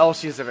 somebody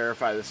else needs to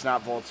verify this,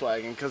 not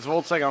Volkswagen, because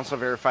Volkswagen also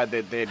verified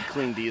that they had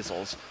clean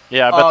diesels.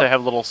 Yeah, I bet Uh, they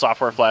have a little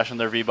software flash in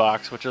their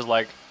V-Box, which is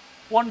like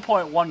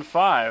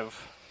 1.15%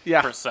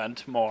 Yeah,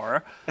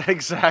 more.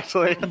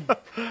 exactly.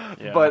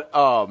 Yeah. But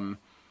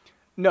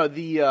no,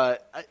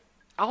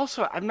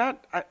 I'm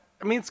not. I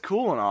mean, it's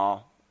cool and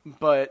all,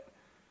 but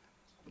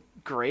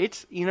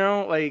great. You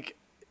know, like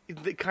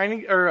the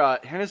kind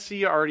of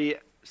Hennessy already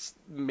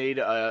made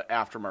a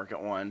aftermarket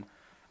one.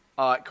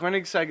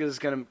 Koenigsegg is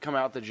going to come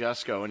out with the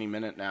Jesko any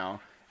minute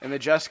now, and the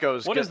Jesko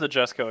is What is the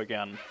Jesko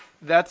again?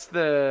 That's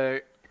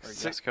the Or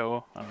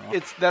Jesko? I don't know.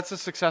 that's a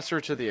successor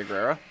to the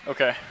Agrera,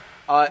 Okay.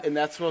 and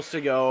that's supposed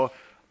to go.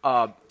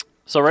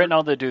 So right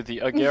now they do the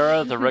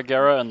Agera, the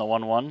Regera, and the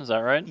 1.1. Is that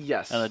right?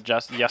 Yes. And the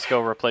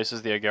Jesko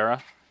replaces the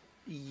Agera.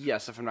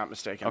 Yes, if I'm not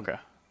mistaken. Okay.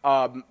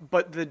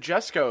 But the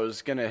Jesko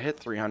is going to hit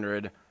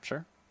 300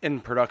 Sure. in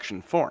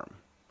production form.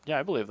 Yeah,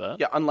 I believe that.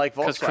 Yeah, unlike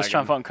Because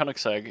Christian Volkswagen. von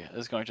Koenigsegg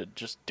is going to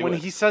just do When it.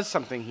 he says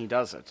something, he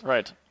does it.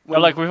 Right.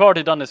 when- Like, we've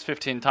already done this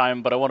 15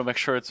 times, but I want to make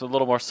sure it's a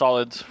little more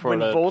solid for When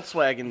the...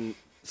 Volkswagen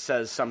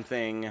says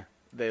something,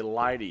 they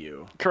lie to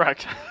you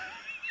Correct.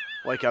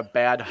 like a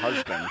bad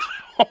husband.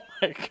 Oh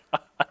my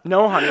god.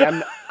 No,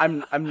 honey,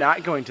 I'm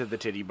not going to the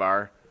titty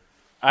bar.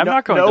 I'm No-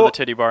 not going to no- the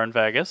titty bar in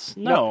Vegas.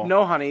 No.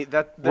 no, honey,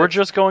 We're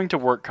just going to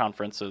work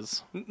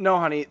conferences. no,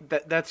 honey,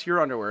 that's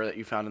your underwear that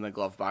you found in the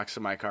glove box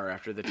of my car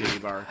after the titty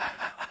bar.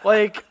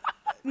 Like,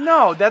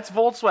 no, that's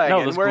Volkswagen.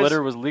 No, this whereas,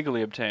 glitter was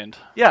legally obtained.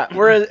 Yeah,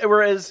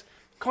 whereas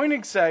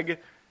Koenigsegg,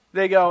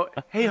 they go,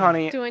 hey,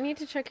 honey, Do I need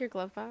to check your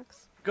glove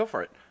box? go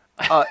for it.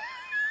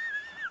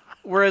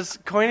 Whereas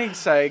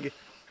Koenigsegg,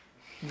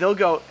 they'll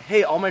go,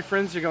 hey, all my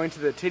friends are going to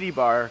the titty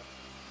bar,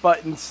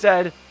 but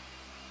instead,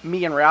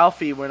 me and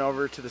Ralphie went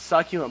over to the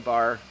succulent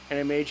bar, and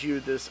I made you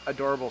this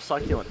adorable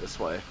succulent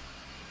display.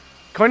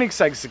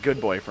 Koenigsegg's a good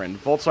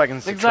boyfriend.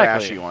 Volkswagen's the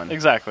trashy one.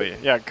 Exactly.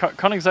 Yeah,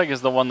 Koenigsegg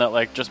is the one that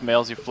like just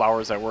mails you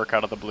flowers at work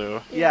out of the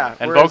blue. Yeah,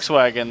 And whereas-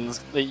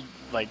 Volkswagens, they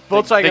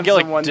Volkswagen's get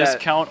like the one that-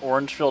 discount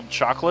orange-filled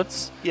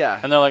chocolates. Yeah.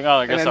 And they're like, oh,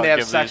 I and guess then I'll they have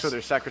give sex these. with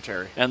their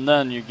secretary. And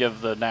then you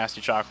give the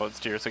nasty chocolates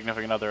to your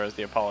significant other as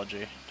the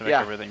apology to make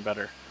Yeah. everything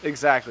better.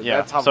 Exactly. Yeah.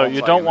 That's how So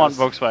you don't Volkswagen want is.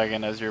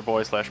 Volkswagen as your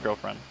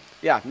boy/girlfriend.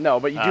 Yeah, no,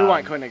 but you do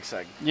want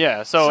Koenigsegg.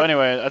 Yeah. So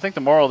anyway, I think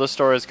the moral of this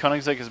story is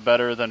Koenigsegg is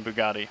better than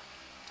Bugatti.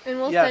 And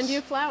we'll Yes. send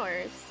you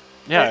flowers.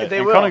 Yeah, They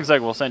and will.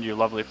 Koenigsegg will send you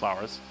lovely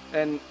flowers.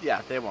 And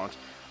yeah, they won't.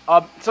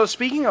 So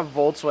speaking of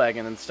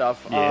Volkswagen and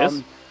stuff,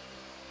 Yes.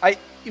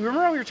 You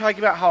remember we were talking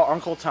about how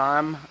Uncle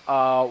Tom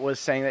was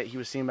saying that he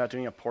was thinking about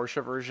doing a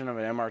Porsche version of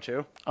an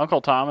MR2? Uncle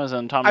Tom is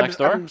in Tom Next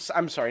Door.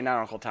 I'm sorry, not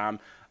Uncle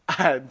Tom.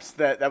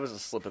 that was a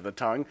slip of the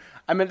tongue.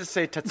 I meant to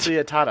say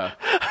Tetsuya Tada.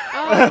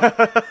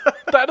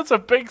 That is a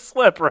big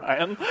slip,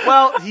 Ryan.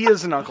 Well, he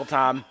is an Uncle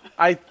Tom.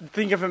 I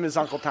think of him as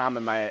Uncle Tom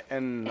in my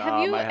my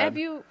head. Have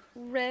you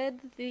read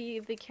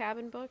the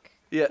cabin book?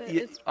 Yeah, that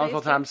yeah, it's Uncle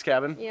based on? Tom's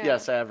Cabin. Yeah.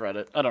 Yes, I have read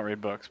it. I don't read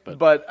books, but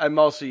But I'm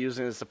also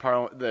using it as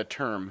the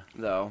term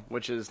though,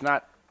 which is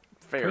not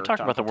fair. can we talk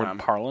to about the Uncle word Tom.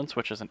 parlance,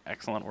 which is an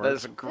excellent word. That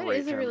is a That great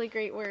is a term. really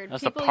great word.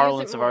 That's People the use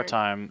parlance it of our more.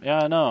 time.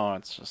 Yeah, I know.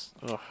 It's just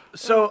ugh.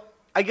 So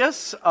I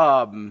guess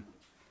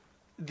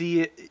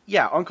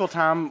Uncle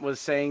Tom was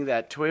saying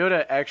that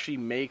Toyota actually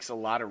makes a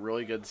lot of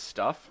really good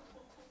stuff,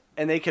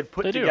 and they could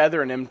put They do.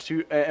 together an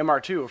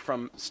MR2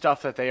 from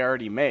stuff that they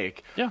already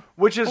make. Yeah.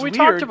 which is Well, we weird.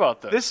 talked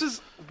about this. This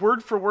is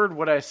word for word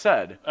what I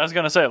said, I was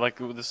gonna say like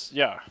this.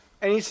 Yeah,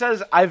 and he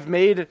says I've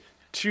made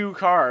 2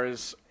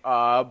 cars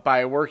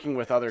by working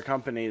with other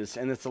companies,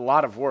 and it's a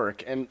lot of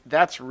work, and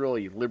that's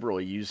really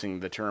liberally using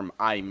the term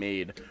 "I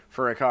made"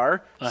 for a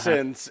car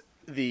since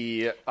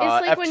the It's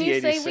like when you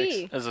FT86. say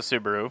we. as a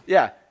Subaru.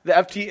 Yeah, the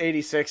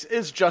FT86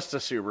 is just a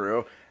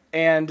Subaru,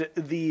 and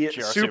the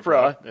GR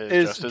Supra Supra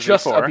is is just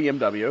just a a V4.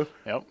 BMW.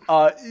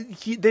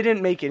 Yep. They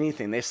didn't make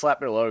anything. They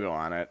slapped their logo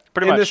on it.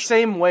 Pretty in the much.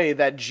 same way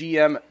that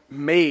GM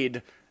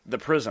made the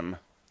Prism,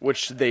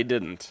 which they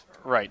didn't.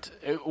 Right.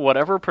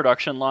 Whatever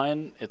production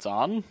line it's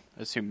on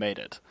is who made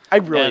it.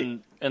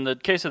 And in the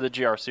case of the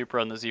GR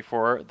Supra and the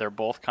Z4, they're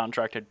both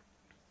contracted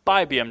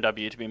by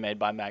BMW to be made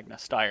by Magna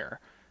Steyr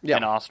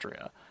in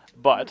Austria.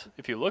 But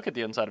if you look at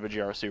the inside of a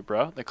GR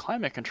Supra, the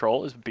climate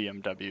control is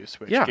BMW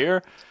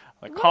switchgear.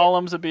 The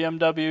column's a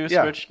BMW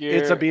switchgear.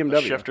 It's a BMW.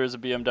 The shifter's a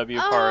BMW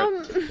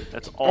part.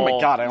 It's all. Oh my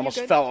god! I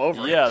almost fell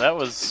over. Yeah, that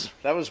was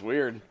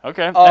weird.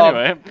 okay.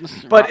 Anyway,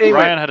 but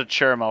Ryan had a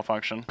chair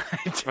malfunction.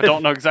 I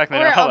don't know exactly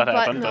Or how a that butt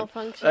happened.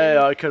 malfunction.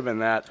 It could have been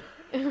that.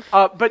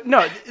 But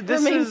no,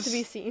 this Remains is to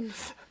be seen.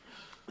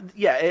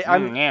 yeah.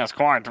 Yeah, it's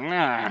quite.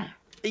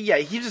 Yeah,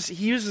 he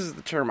uses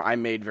the term "I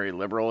made" very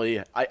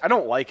liberally. I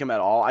don't like him at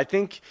all. I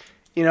think,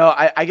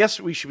 I guess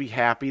we should be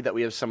happy that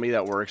we have somebody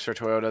that works for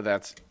Toyota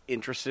that's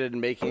interested in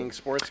making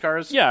sports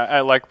cars. Yeah, I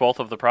like both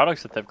of the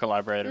products that they've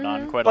collaborated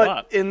on quite a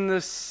lot. But in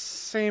the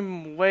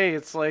same way,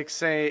 it's like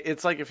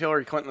if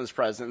Hillary Clinton was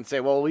president and say,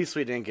 well, at least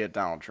we didn't get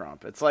Donald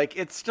Trump. It's like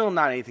it's still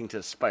not anything to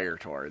aspire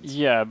towards.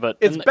 Yeah, but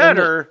it's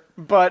better.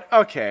 But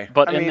okay.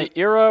 But in the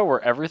era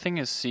where everything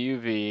is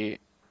CUV.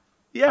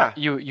 Yeah,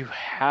 you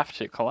have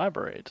to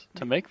collaborate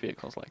to make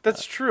vehicles like that.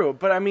 That's true,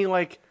 but I mean,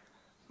 like,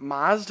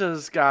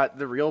 Mazda's got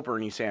the real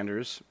Bernie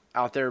Sanders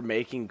out there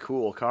making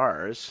cool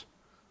cars.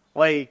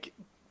 Like,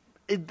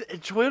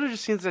 Toyota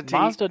just seems to take...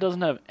 Mazda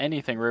doesn't have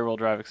anything rear-wheel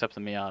drive except the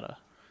Miata.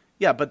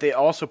 Yeah, but they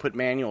also put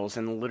manuals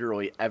in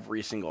literally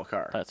every single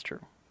car. That's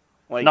true.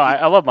 Like, no,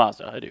 I love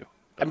Mazda. I do.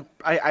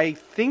 I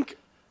think,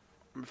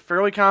 I'm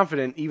fairly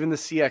confident, even the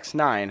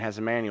CX-9 has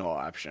a manual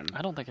option.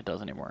 I don't think it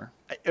does anymore.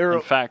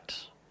 In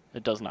fact...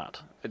 It does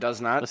not. It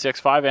does not? The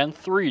CX-5 and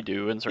 3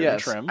 do in certain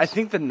trims. I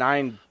think the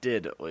 9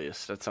 did, at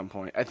least, at some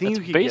point. I think it's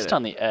you could based get it.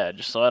 on the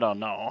Edge, so I don't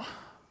know.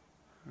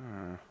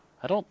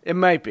 I don't It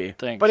might be.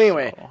 think But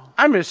anyway, so.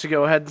 I'm just going to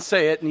go ahead and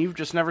say it, and you've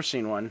just never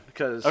seen one.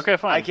 Because Okay,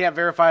 fine. I can't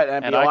verify it, and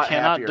I'd and be a I lot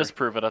cannot happier.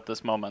 disprove it at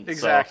this moment.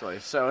 Exactly.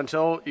 So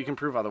until you can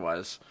prove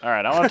otherwise. All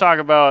right, I want to talk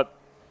about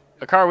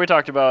a car we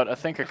talked about, I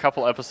think, a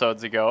couple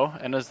episodes ago,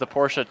 and is the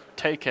Porsche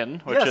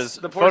Taycan, which Yes, is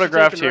the Porsche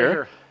photographed Taycan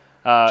right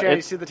here. Jan,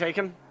 you see the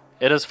Taycan?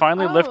 It has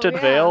finally Oh, lifted yeah.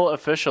 veil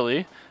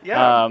officially,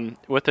 Yeah.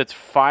 with its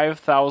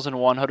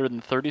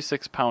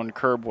 5,136-pound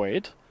curb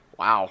weight.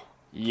 Wow.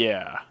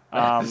 Yeah,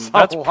 That's a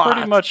that's lot.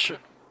 pretty much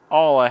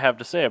all I have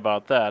to say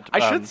about that.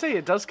 I should say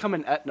it does come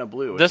in Etna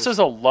blue. This is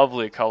a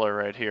lovely color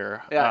right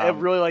here. Yeah, I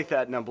really like the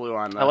Etna blue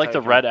on that. I like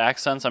the Taycan. red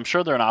accents. I'm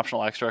sure they're an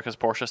optional extra because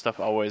Porsche stuff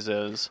always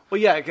is. Well,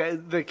 yeah,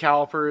 the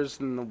calipers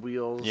and the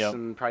wheels Yep.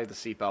 and probably the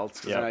seatbelts.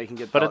 Because Yeah, now you can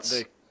get but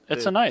the,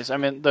 it's a nice. I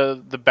mean, the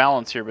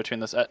balance here between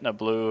this Etna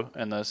blue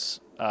and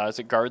this is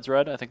it Guards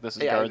red? I think this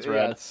is Guards red.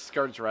 Yeah, it's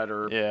Guards red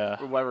or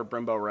whatever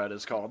Brembo red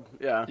is called.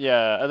 Yeah.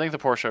 Yeah, I think the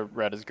Porsche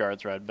red is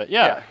Guards red. But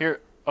yeah,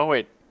 here. Oh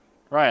wait,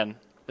 Ryan,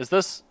 is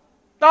this?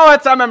 Oh,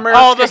 it's Emma Maersk.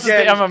 Oh, this is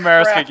the Emma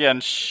Maersk Crap.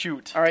 again.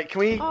 Shoot. All right, can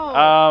we?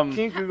 Oh.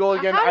 Can you Google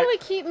again? How do we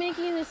keep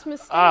making this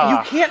mistake? You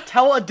can't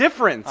tell a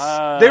difference.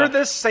 They're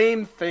the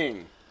same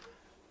thing.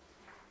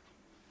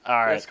 All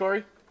right. Yes,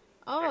 Corey?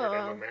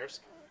 Oh.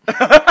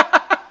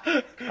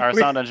 Our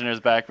sound engineer's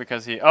back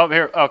because he. Oh,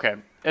 here. Okay.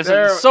 It's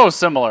There- so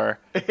similar.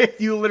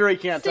 You literally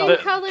can't Same tell.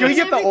 color. Can we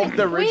and get everything.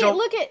 the original?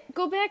 Wait,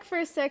 go back for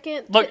a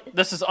second. Look,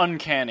 this is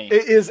uncanny.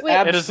 It is Wait.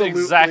 It is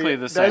absolutely. exactly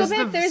the that same. Go is back.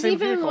 the There's same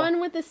even vehicle.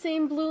 one with the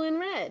same blue and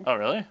red. Oh,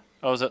 really?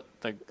 Oh, is it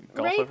the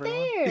Golf Right livery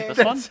one? there.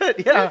 This one? That's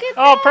it. Yeah. Look at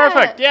Oh, that.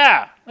 perfect.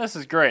 Yeah. This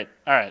is great.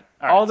 All right.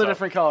 All the so-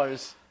 different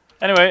colors.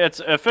 Anyway, it's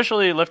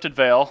officially lifted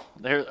veil.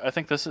 There, I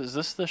think this is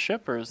this the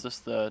ship or is this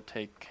the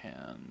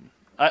Taycan?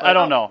 I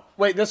don't know.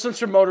 Wait, this one's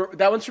from Motor.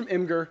 That one's from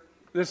Imgur.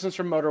 This one's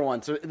from Motor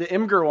One. So the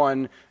Imgur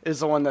one is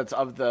the one that's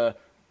of the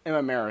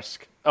Emma Maersk.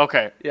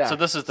 Okay. Yeah. So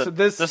this is the So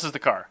this is the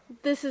car.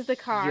 This is the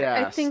car.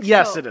 Yes. I think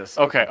yes, so. it is.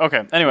 Okay.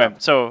 Okay. Anyway,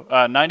 so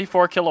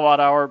 94 kilowatt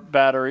hour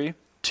battery,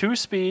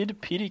 2-speed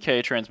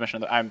PDK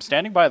transmission. I'm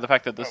standing by the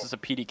fact that this is a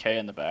PDK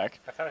in the back.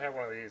 I thought I had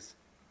one of these.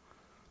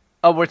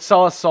 Oh, which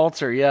saw a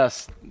Salter.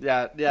 Yes.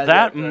 Yeah. Yeah.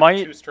 That The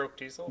might two-stroke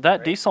diesel. that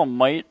right? diesel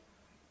might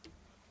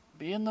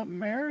be in the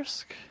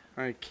Maersk.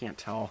 I can't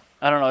tell.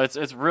 I don't know. It's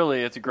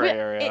a gray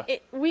area.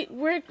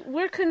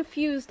 We're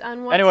confused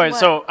on what's Anyway, what.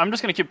 so I'm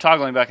just going to keep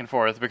toggling back and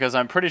forth because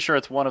I'm pretty sure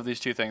it's one of these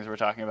two things we're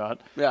talking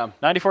about. Yeah.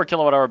 94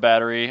 kilowatt hour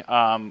battery.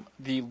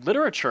 The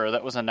literature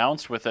that was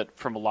announced with it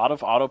from a lot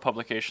of auto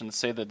publications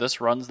say that this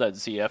runs that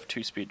ZF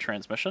 2-speed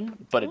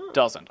transmission, but it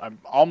doesn't. I'm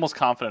almost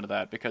confident of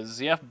that because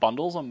ZF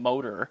bundles a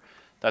motor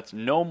that's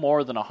no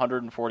more than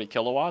 140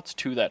 kilowatts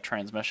to that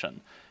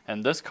transmission.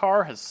 And this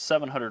car has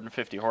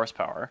 750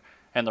 horsepower,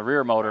 and the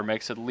rear motor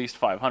makes at least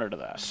 500 of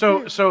that. So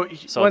one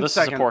this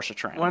second. is a Porsche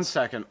Trans. 1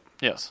 second.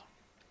 Yes.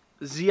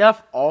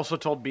 ZF also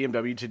told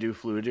BMW to do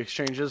fluid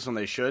exchanges when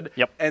they should.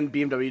 Yep. And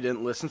BMW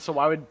didn't listen, so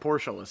why would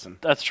Porsche listen?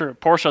 That's true.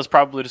 Porsche's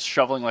probably just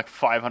shoveling like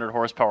 500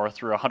 horsepower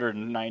through a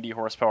 190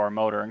 horsepower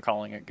motor and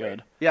calling it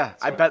good. Yeah,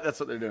 I bet that's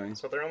what they're doing.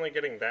 So they're only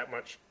getting that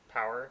much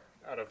power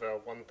out of a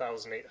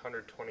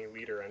 1,820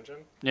 liter engine.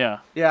 Yeah.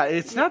 Yeah,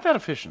 it's not that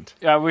efficient.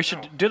 Yeah, we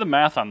should do the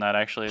math on that,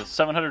 actually. It's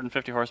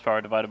 750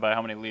 horsepower divided by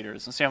how many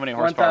liters, and see how many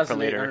horsepower per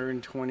liter.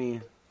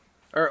 1,820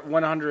 or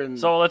 100.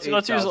 So let's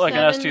use like an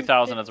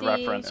S2000 as a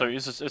 750. reference. So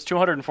it's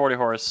 240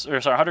 horse, or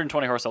sorry,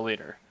 120 horse a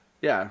liter.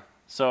 Yeah.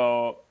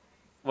 So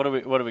what do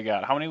we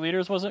got? How many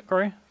liters was it,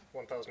 Corey?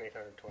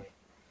 1,820.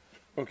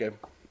 Okay.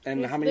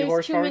 And how many There's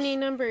horsepower? too many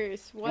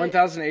numbers. What?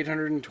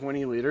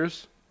 1,820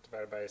 liters.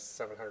 Divided by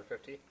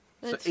 750.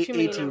 That's So too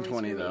many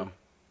 1820 numbers for though. me.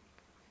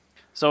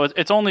 So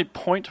it's only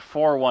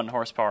 0.41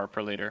 horsepower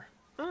per liter.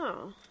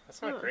 Oh.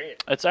 That's not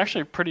great. It's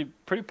actually pretty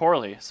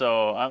poorly.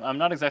 So I'm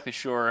not exactly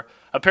sure.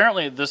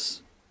 Apparently,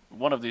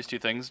 one of these two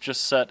things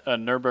just set a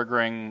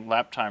Nürburgring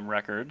lap time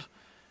record,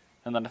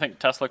 and then I think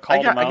Tesla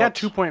called them out. I got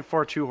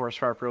 2.42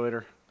 horsepower per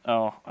liter.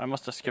 Oh, I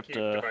must have skipped. You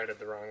divided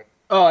the wrong.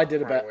 Oh, I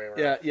did it Wrong back. way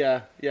around.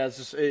 Yeah. It's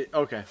just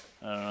okay.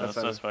 I don't know. That's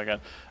That's what I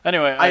got.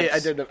 Anyway, I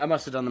did. I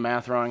must have done the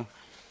math wrong.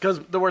 Because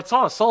the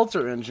Warsaw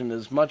Salter engine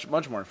is much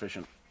more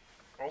efficient.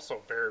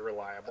 Also very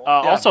reliable. Yeah.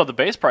 Also, the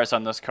base price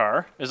on this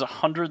car is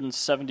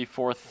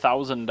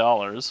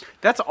 $174,000.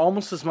 That's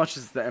almost as much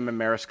as the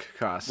MMRS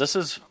cost. This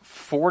is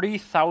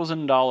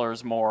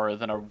 $40,000 more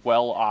than a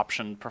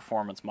well-optioned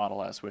performance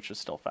Model S, which is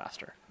still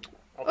faster.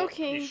 Although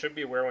Okay. you should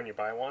be aware when you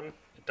buy one,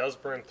 it does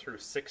burn through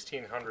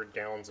 1,600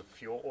 gallons of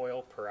fuel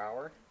oil per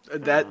hour.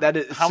 that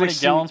is How many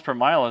 16 gallons per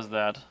mile is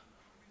that?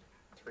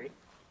 3.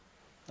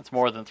 That's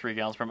more than 3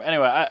 gallons per mile.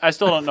 Anyway, I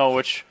still don't know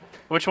which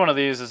one of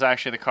these is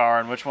actually the car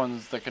and which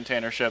one's the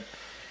container ship.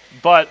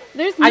 But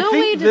There's no I way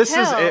think to this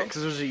tell. is it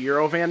because there's a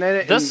Eurovan in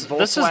it. this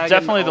and is Volkswagen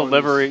definitely the owns-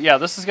 livery. Yeah,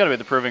 this has got to be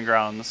the proving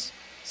grounds.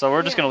 So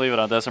we're just Yeah. going to leave it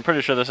on this. I'm pretty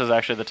sure this is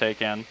actually the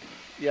take-in.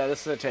 Yeah,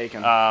 this is a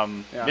Taken.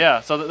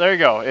 Yeah, so there you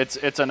go.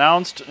 It's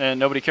announced and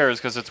nobody cares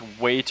because it's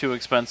way too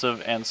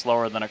expensive and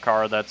slower than a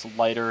car that's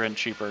lighter and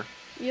cheaper.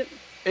 Yep.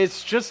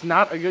 It's just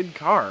not a good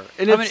car.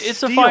 And I mean,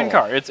 it's a steel. fine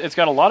car. It's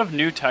got a lot of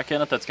new tech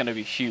in it that's going to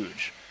be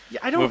huge Yeah,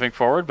 I don't. moving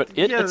forward. But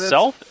it Yeah, that's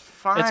itself,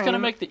 it's going to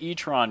fine. make the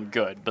e-tron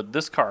good. But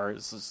this car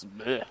is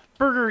bleh.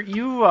 Burger,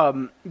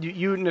 you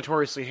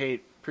notoriously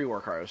hate pre-war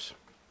cars.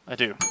 I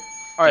do.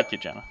 All right. Thank you,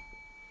 Jenna.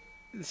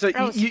 So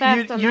I was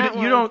fast on that you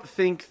one. don't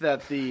think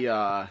that the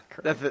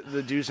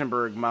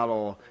Duesenberg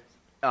Model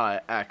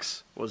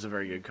X was a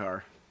very good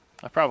car?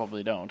 I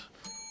probably don't.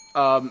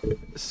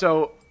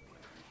 So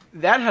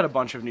that had a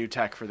bunch of new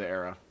tech for the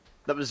era.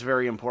 That was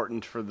very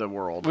important for the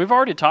world. We've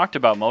already talked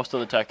about most of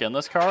the tech in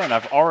this car, and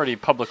I've already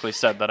publicly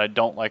said that I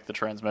don't like the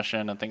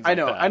transmission and things like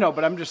that. I know,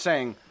 but I'm just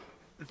saying,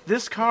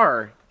 this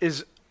car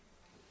is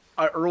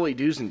an early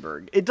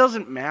Duesenberg. It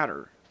doesn't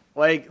matter.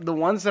 Like the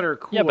ones that are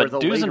cool Yeah, are but the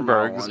later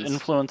model Duesenbergs ones.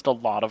 influenced a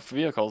lot of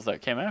vehicles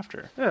that came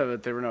after. Yeah,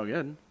 but they were no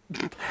good.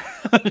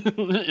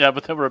 Yeah,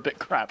 but they were a bit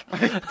crap.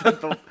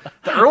 The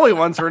early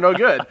ones were no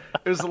good.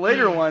 It was the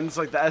later ones,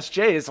 like the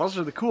SJs, those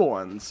are the cool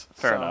ones.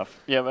 Fair So- enough.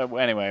 Yeah, but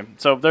anyway,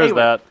 so there's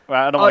Anyway, that.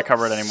 I don't want to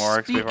cover it anymore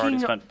because we've already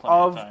speaking spent plenty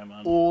of of time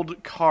on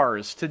old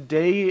cars,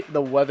 today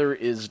the weather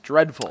is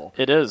dreadful.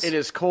 it. Is. It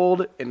is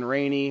cold and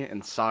rainy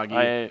and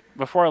soggy.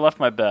 Before I left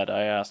my bed,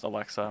 I asked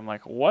Alexa, I'm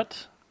like,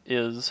 what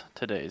is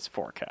today's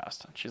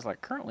forecast? And she's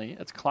like, currently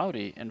it's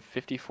cloudy and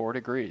 54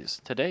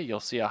 degrees. Today you'll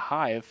see a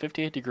high of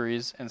 58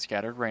 degrees and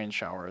scattered rain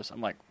showers. I'm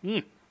like,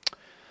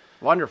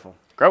 Wonderful.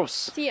 gross.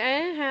 See,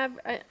 I didn't have.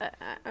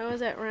 I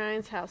was at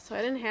Ryan's house, so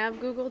I didn't have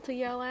Google to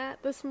yell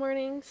at this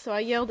morning. So I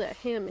yelled at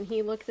him, and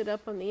he looked it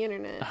up on the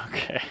internet,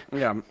 Okay.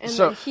 Yeah. and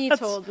So then he That's-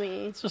 told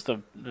me. It's just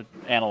an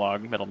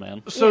analog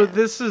middleman. So Yeah.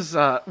 this is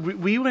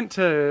we went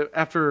to,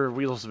 after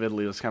Wheels of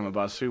Italy was kind of a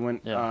bus, we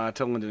went Yeah.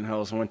 to Linden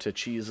Hills and went to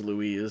Cheese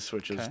Louise,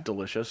 which is Okay.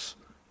 delicious.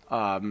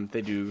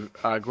 They do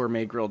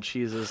gourmet grilled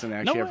cheeses and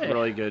actually No have way.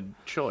 really good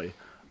chili.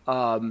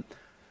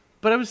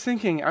 But I was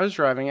thinking, I was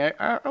driving.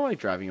 I like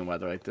driving in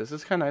weather like this.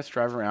 It's kind of nice to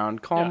drive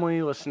around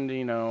calmly, listen to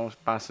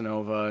bossa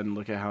nova and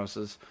look at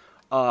houses.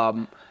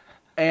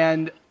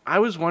 And I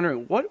was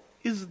wondering, what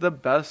is the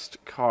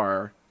best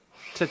car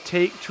to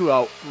take to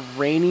a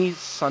rainy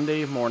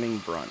Sunday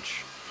morning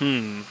brunch?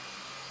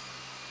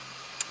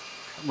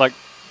 Like,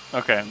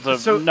 okay,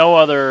 So- no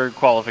other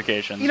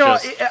qualifications. You know,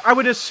 just, I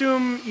would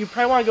assume you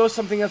probably want to go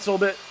something that's a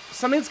little bit,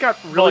 something that's got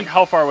but, really like,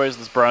 how far away is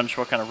this brunch?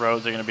 What kind of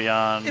roads are you going to be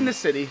on? in the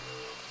city.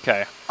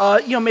 Okay.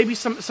 Maybe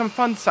some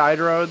fun side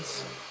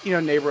roads,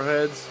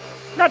 neighborhoods.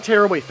 Not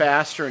terribly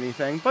fast or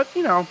anything, but,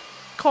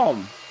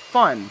 calm,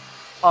 fun.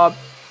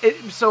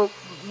 So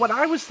what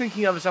I was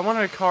thinking of is I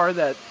wanted a car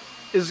that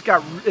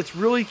it's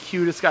really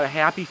cute. It's got a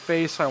happy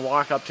face. When I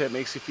walk up to it,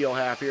 makes you feel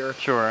happier.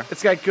 Sure.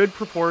 It's got good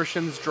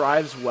proportions,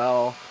 drives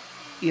well.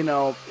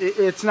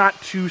 It's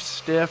not too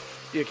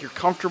stiff. Like, you're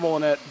comfortable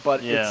in it,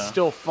 but Yeah. it's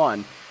still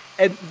fun.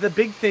 And the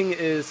big thing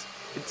is,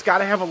 it's got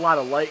to have a lot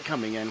of light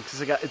coming in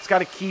because it's got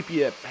to keep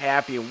you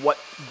happy. And what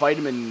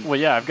vitamin? Well,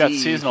 yeah, I've got D you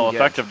seasonal can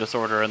get. affective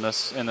disorder in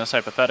this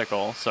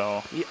hypothetical,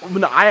 so Yeah,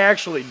 no, I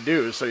actually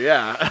do. So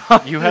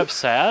yeah, you have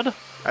SAD?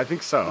 I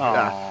think so.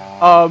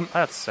 Aw, Yeah.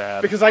 that's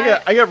sad. Because I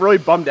get really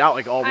bummed out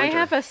like all I winter.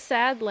 have a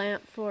sad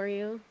lamp for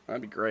you.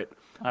 That'd be great.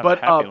 I have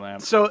But a happy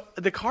lamp. so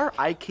the car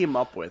I came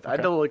up with, I had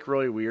Okay. to look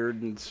really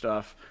weird and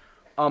stuff.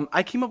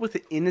 I came up with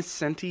the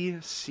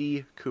Innocenti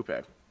C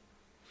Coupe.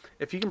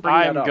 If you can bring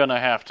I'm that up. gonna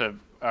have to.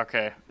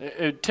 Okay,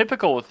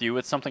 typical with you,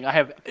 it's something I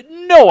have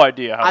no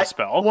idea how to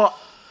spell. Well,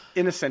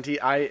 Innocenti,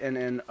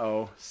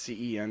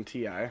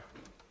 Innocenti,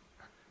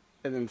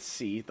 and then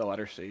C, the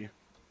letter C,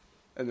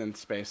 and then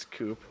space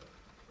coupe.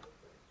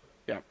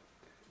 Yeah.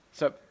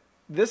 So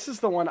this is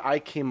the one I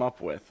came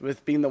up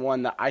with being the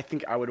one that I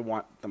think I would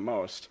want the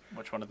most.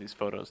 Which one of these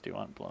photos do you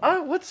want blown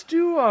up? Let's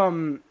do.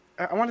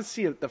 I want to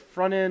see the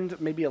front end,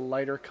 maybe a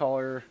lighter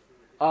color.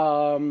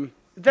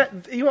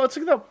 Let's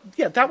look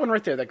at that one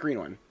right there, that green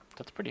one.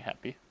 That's pretty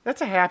happy.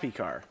 That's a happy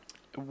car.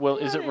 Well,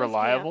 is it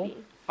reliable?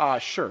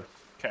 Sure.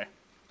 Okay.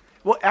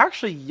 Well,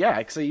 actually, yeah,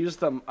 because I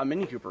used a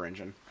Mini Cooper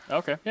engine.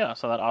 Okay. Yeah.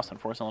 So that Austin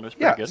 4-cylinder is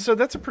pretty good. So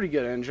that's a pretty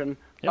good engine.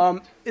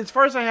 Yep. As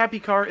far as a happy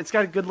car, it's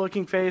got a good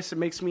looking face. It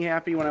makes me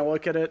happy when I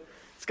look at it.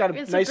 It's got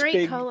It's nice a great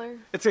big color.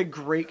 It's a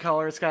great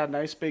color. It's got a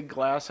nice big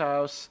glass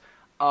house.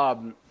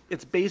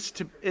 It's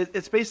based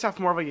off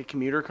more of like a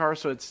commuter car,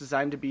 so it's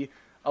designed to be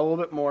a little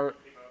bit more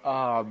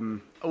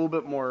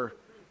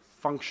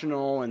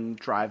functional and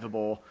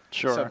drivable.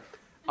 Sure. So,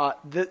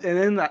 and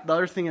then the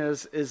other thing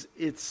is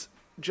it's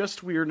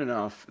just weird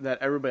enough that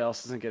everybody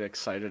else doesn't get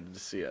excited to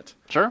see it.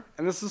 Sure.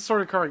 And this is the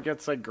sort of car that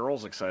gets like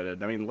girls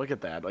excited. I mean, look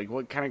at that. Like,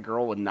 what kind of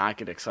girl would not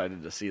get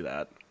excited to see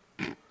that?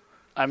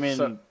 I mean,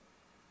 So-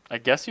 I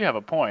guess you have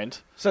a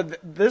point. So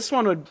this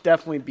one would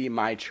definitely be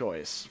my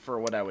choice for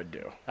what I would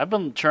do. I've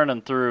been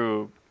churning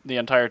through the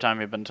entire time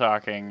we've been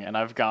talking, and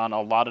I've gone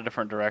a lot of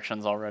different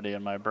directions already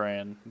in my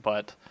brain.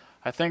 But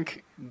I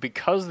think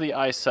because the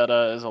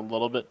Isetta is a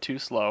little bit too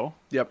slow,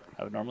 Yep.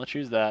 I would normally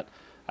choose that.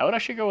 I would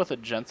actually go with a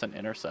Jensen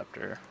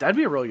Interceptor That'd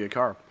be a really good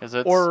car. because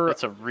Or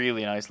it's a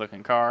really nice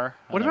looking car.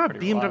 and what they're about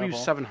pretty BMW reliable.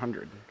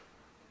 700?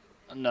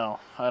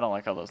 No, I don't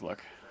like how those look.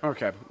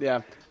 Okay,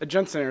 yeah. A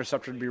Jensen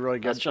Interceptor would be really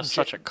good. That's just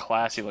such a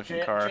classy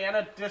looking car.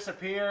 Jana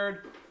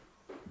disappeared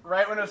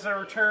right when it was a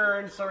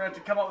return, so we have to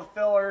come up with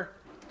filler.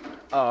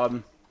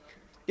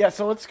 Yeah,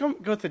 so let's go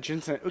with the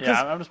Jensen. Because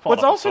I'm just pulling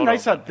what's up a also photo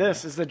nice of about it.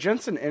 this is the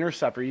Jensen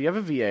Interceptor. You have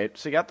a V8,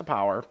 so you got the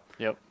power.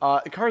 Yep.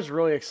 The car is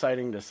really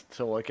exciting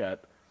to look at.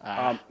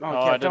 I don't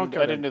go didn't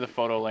there. do the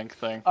photo link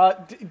thing.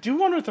 Do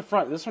one with the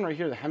front. This one right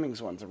here, the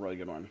Hemmings one's a really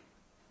good one.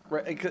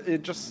 Right,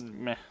 it just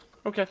Meh.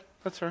 okay.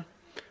 That's fair.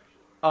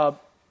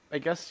 I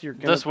guess you're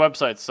gonna. This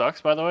website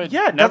sucks, by the way.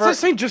 Yeah, that's never, what I'm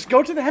saying. Just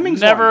go to the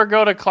Hemmings never one.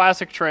 go to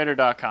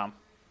classictrader.com.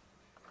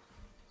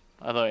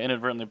 Although I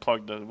inadvertently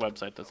plugged the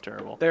website that's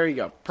terrible. There you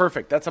go.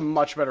 Perfect. That's a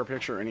much better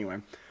picture anyway.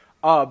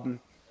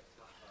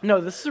 No,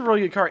 this is a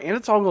really good car, and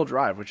it's all-wheel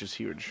drive, which is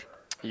huge.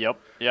 Yep.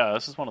 Yeah,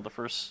 this is one of the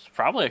first,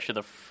 probably actually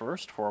the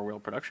first four-wheel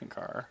production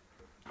car.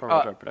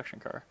 Four-wheel drive production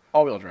car.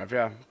 All-wheel drive,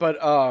 yeah. But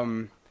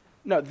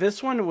no,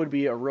 this one would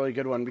be a really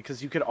good one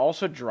because you could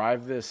also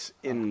drive this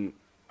in.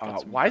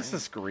 Why is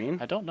this green?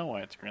 I don't know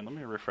why it's green. Let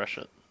me refresh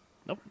it.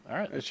 Nope. All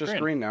right. It's just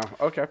green now.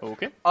 Okay.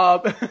 Okay.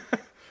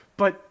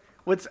 But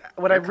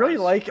what I really car's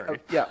like,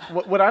 scary.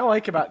 what I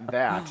like about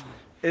that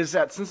is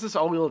that since it's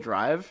all-wheel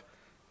drive,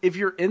 if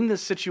you're in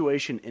this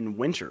situation in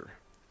winter,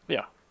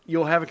 Yeah.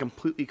 you'll have a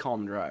completely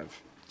calm drive,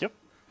 Yep.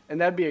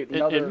 and that'd be It,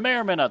 another. it may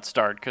or may not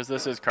start because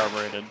this is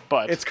carbureted,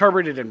 but It's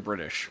carbureted in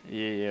British.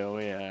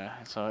 yeah.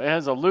 So it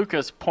has a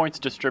Lucas points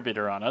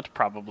distributor on it,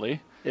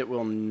 probably. It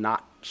will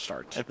not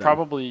start. It then.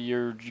 probably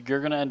you're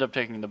gonna end up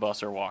taking the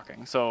bus or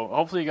walking. So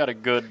hopefully you got a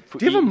good.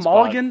 Do you have a eating spot.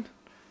 mulligan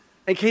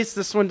in case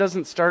this one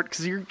doesn't start?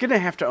 Because you're gonna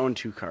have to own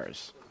two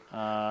cars.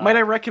 Might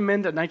I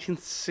recommend a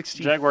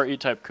 1960 Jaguar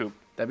E-Type Coupe.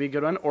 That'd be a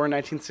good one, or a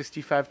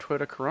 1965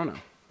 Toyota Corona.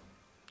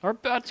 Or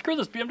screw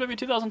this BMW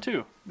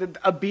 2002.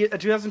 A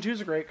 2002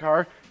 is a great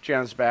car.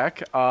 Jan's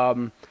back.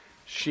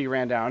 She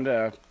ran down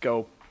to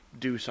go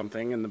do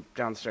something in the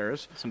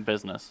downstairs. Some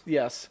business.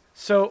 Yes.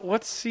 So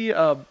let's see.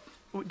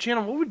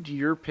 Jana, what would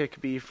your pick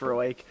be for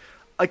like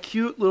a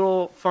cute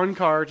little fun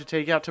car to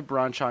take out to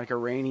brunch on like a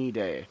rainy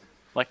day?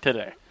 Like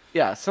today.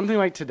 Yeah, something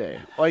like today.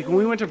 Like when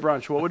we went to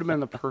brunch, what would have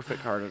been the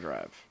perfect car to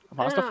drive? A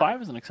Mazda Yeah.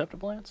 5 is an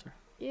acceptable answer.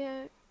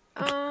 Yeah.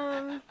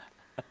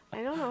 I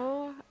don't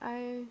know.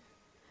 I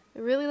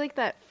really like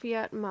that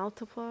Fiat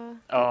Multipla.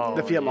 Oh,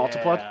 The Fiat yeah.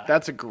 Multipla?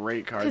 That's a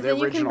great car. Because The then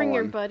you original can bring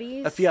your one.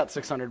 buddies. A Fiat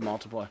 600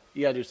 Multipla.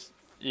 Yeah, just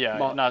Yeah,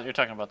 Mul- you're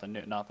talking about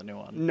not the new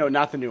one. no,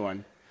 not the new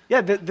one.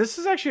 Yeah, this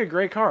is actually a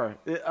great car.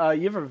 You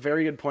have a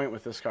very good point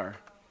with this car.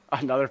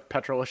 Another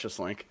Petrolicious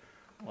link.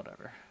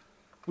 Whatever.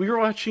 We were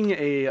watching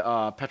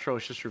a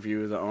Petrolicious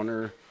review, the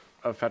owner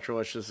of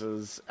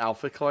Petrolicious's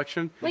Alpha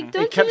collection. Like, and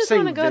don't you kept just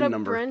saying want to go VIN to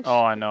number. brunch?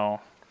 Oh, I know.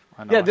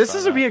 Yeah, I this saw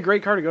is that. be a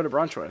great car to go to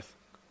brunch with.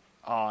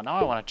 Oh, now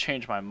I want to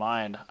change my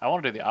mind. I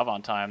want to do the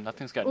Avantime. That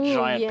thing's got Ooh,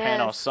 giant yes.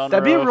 pano sunroof.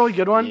 That'd be a really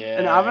good one. Yeah.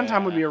 An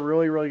Avantime would be a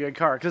really, really good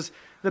car. Because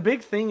the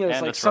big thing is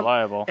And like it's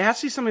reliable. It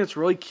has to be something that's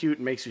really cute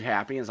and makes you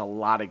happy and has a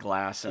lot of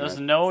glass in There's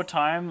it. no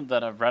time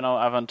that a Renault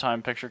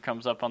Avantime picture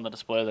comes up on the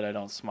display that I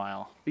don't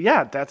smile.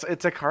 Yeah,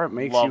 it's a car that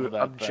makes Love you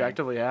that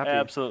objectively thing. happy.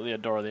 Absolutely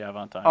adore the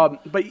Avantime.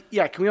 But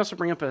yeah, can we also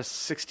bring up a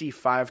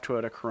 65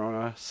 Toyota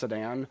Corona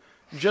sedan,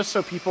 just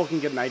so people can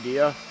get an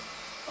idea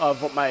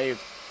of what my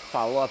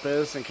follow-up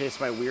is in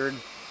case my weird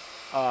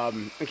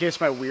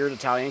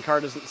Italian car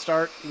doesn't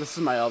start. This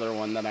is my other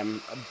one that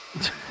I'm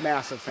a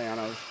massive fan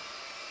of.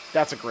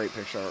 That's a great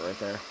picture of it right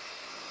there.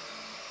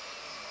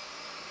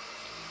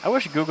 I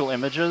wish Google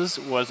Images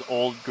was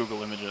old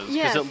Google Images because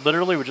Yes. it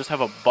literally would just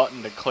have a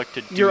button to click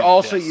to do You're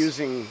also this,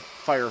 using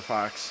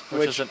Firefox,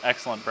 which is an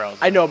excellent browser.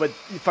 I know, but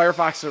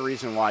Firefox is the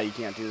reason why you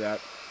can't do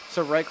that.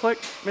 So right click,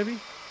 maybe?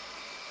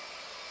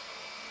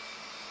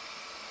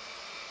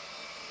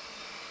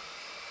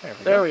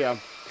 There we go.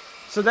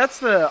 So that's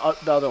the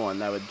other one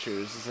that I would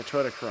choose. Is the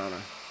Toyota Corona.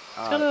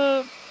 It's got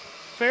a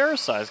fair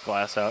sized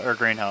glass out or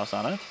greenhouse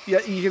on it.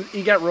 Yeah, you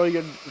get really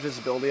good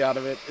visibility out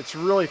of it. It's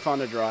really fun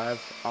to drive.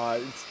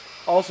 It's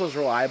also as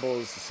reliable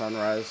as the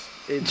Sunrise.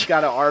 It's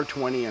got an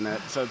R20 in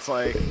it, so it's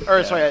like,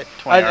 or sorry, a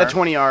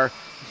 20R.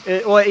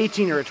 Well,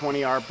 18 or a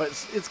 20R, but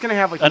it's going to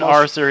have like An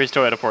R series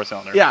Toyota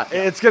 4-cylinder. Yeah,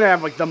 it's going to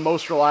have like the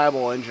most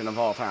reliable engine of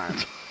all time.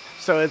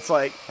 So it's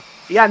like,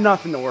 you got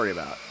nothing to worry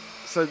about.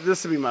 So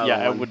this would be my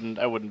other one.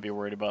 I wouldn't be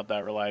worried about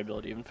that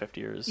reliability even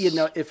 50 years. You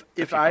know, if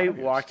I 55 years.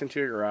 walked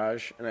into a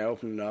garage and I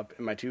opened it up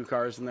and my two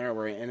cars in there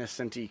were an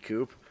Innocenti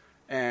Coupe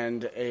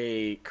and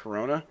a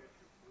Corona,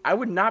 I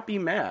would not be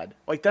mad.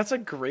 Like, that's a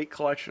great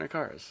collection of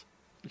cars.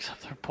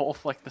 Except they're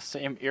both like the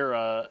same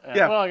era. And,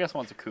 Yeah. Well, I guess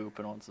one's a coupe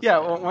and one's a Yeah,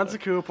 sedan, well, one's a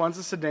but- coupe, one's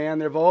a sedan.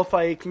 They're both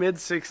like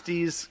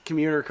mid-60s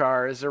commuter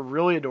cars. They're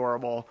really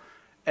adorable,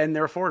 and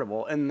they're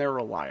affordable, and they're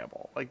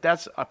reliable. Like,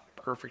 that's a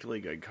perfectly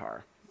good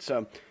car.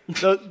 So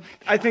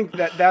I think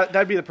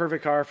that'd be the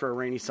perfect car for a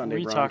rainy Sunday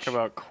We brunch. talk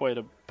about quite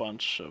a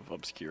bunch of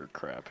obscure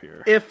crap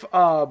here. If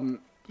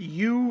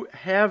you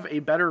have a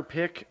better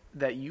pick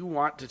that you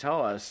want to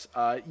tell us,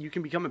 you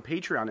can become a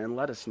Patreon and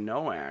let us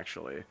know,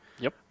 actually.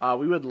 Yep.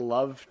 We would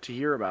love to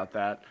hear about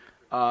that.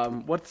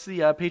 What's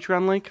the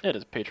Patreon link? It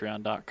is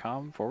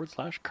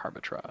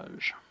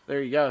patreon.com/carbitrage.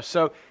 There you go.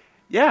 So,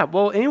 yeah,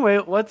 well, anyway,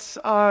 let's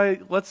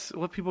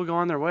let people go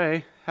on their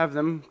way. Have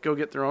them go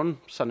get their own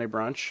Sunday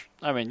brunch.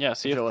 I mean, yeah,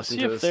 see If you listen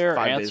to if this their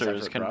 5 days after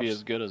answers it can be drops.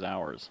 as good as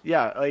ours.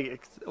 Yeah,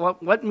 like,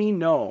 let me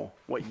know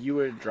what you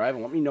would drive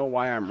and let me know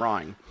why I'm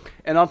wrong.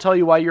 And I'll tell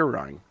you why you're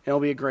wrong. It'll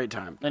be a great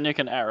time. And you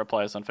can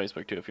reply us on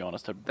Facebook, too, if you want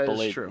us to That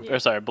is true.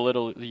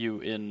 belittle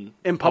you in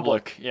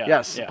public. Yeah.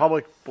 Yes, yeah.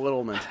 public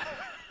belittlement.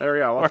 There we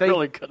go. Well, We're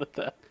really good at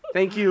that.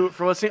 thank you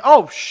for listening.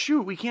 Oh,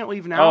 shoot, we can't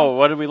leave now. Oh,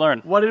 what did we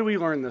learn? What did we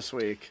learn this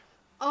week?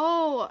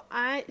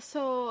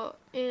 So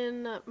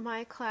in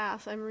my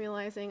class, I'm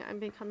realizing I'm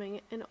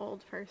becoming an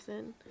old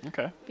person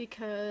Okay.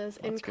 because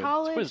in That's good. It's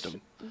college,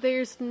 wisdom.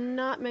 there's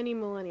not many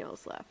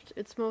millennials left.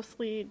 It's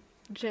mostly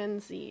Gen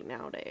Z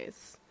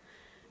nowadays.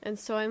 And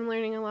so I'm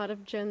learning a lot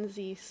of Gen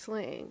Z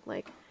slang.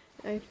 Like,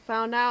 I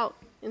found out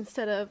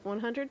instead of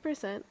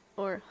 100%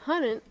 or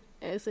hunnit,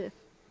 as if,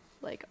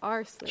 like,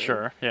 our slang.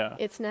 Sure, yeah.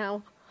 It's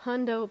now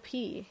hundo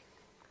P.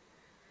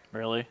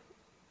 Really?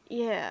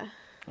 Yeah.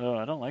 Oh,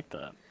 I don't like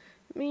that.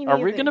 Me Are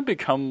we neither. going to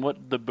become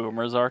what the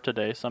boomers are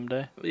today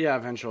someday? Yeah,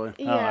 eventually. Oh,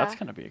 Yeah. that's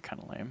going to be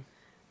kind of lame.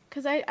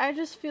 Because I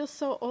just feel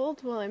so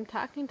old while I'm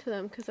talking to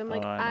them. Because I'm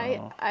like, I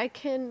know. I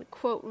can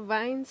quote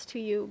Vines to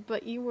you,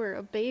 but you were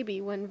a baby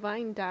when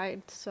Vine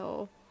died,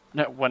 so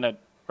No, when it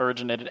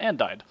originated and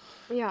died.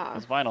 yeah.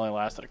 Because Vine only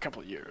lasted a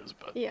couple of years,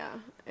 but Yeah.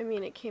 I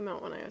mean, it came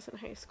out when I was in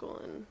high school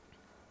and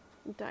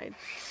died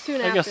soon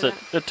I after guess that.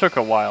 it took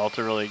a while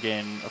to really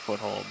gain a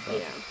foothold. But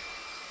Yeah.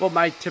 Well,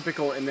 my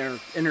typical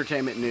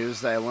entertainment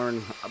news that I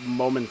learn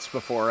moments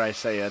before I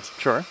say it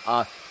Sure.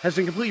 has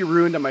been completely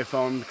ruined on my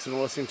phone because I've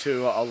been listening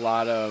to a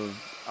lot of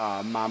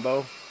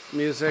mambo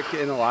music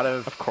and a lot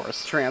of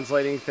course.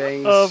 translating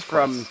things Of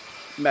from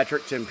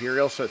metric to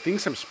imperial. So it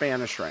thinks I'm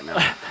Spanish right now.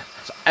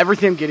 So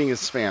everything I'm getting is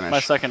Spanish.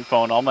 My second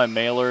phone, all my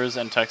mailers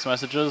and text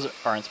messages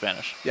are in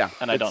Spanish. Yeah,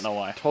 And I don't it's know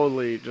why.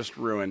 Totally just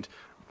ruined.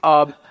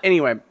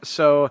 Anyway,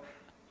 so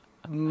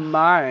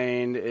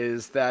mine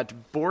is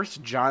that Boris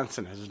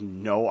Johnson has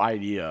no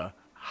idea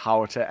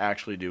how to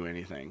actually do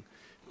anything.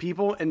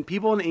 People in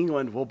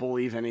England will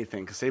believe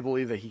anything because they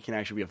believe that he can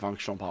actually be a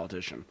functional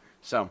politician.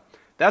 So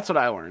that's what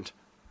I learned.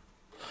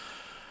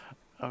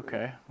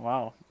 Okay.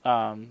 Wow.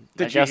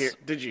 Did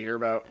you hear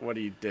about what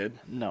he did?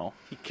 No.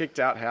 He kicked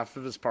out half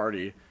of his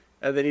party,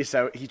 and then he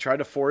said he tried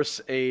to force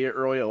a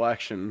early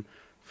election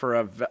for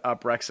a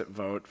Brexit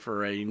vote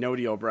for a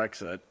no-deal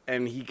Brexit,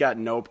 and he got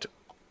noped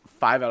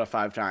 5 out of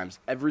 5 times.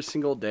 Every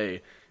single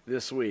day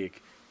this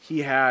week, he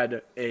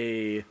had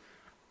a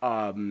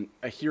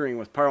hearing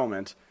with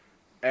Parliament,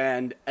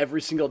 and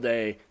every single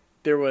day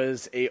there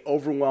was a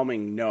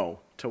overwhelming no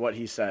to what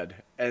he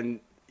said, and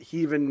he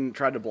even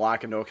tried to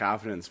block a no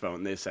confidence vote,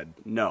 and they said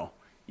no,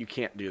 you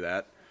can't do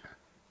that.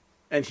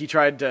 And he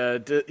tried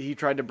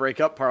to break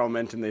up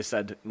Parliament, and they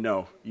said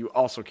no, you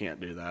also can't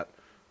do that.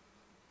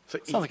 So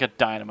Sounds like a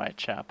dynamite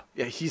chap.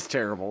 yeah, he's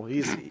terrible.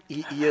 He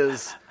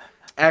is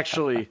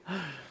actually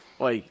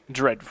like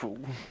Dreadful.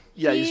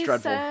 yeah, he's he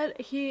dreadful. said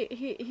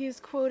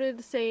he's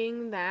quoted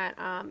saying that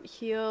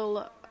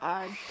he'll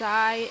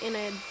die in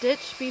a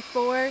ditch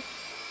before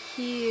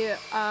he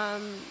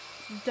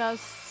does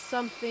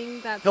something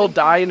that's He'll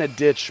die in a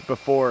ditch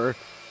before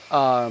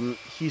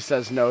he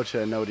says no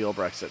to a no deal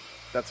Brexit.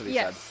 That's what he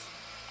Yes. said.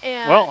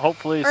 And, Well,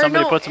 hopefully or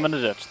somebody no, puts him in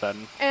a ditch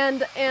then. And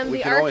We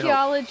the can only hope.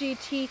 Archaeology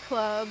Tea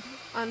Club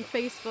on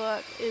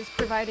Facebook is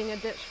providing a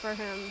ditch for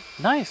him.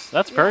 Nice.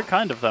 That's very Yeah.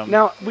 kind of them.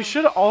 Now, we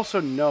should also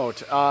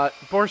note,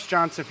 Boris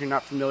Johnson, if you're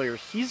not familiar,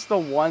 he's the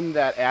one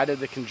that added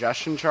the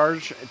congestion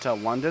charge to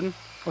London,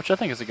 Which I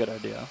think is a good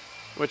idea.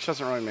 which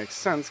doesn't really make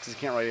sense because you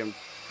can't really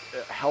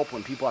help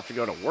when people have to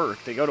go to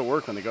work. They go to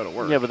work when they go to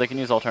work. Yeah, but they can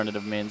use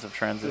alternative means of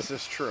transit. This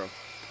is true.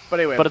 But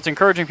anyway, But it's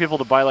encouraging people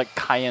to buy like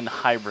Cayenne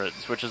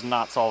hybrids, which is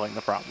not solving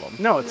the problem.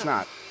 no, it's No.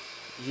 not.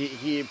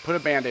 He put a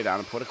Band-Aid on,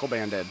 a political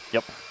Band-Aid.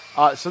 Yep.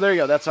 So there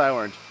you go. That's what I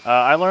learned.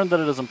 I learned that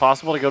it is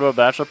impossible to go to a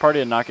bachelor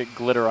party and not get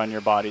glitter on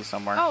your body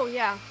somewhere. Oh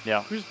yeah.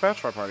 Yeah, Who's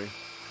bachelor party?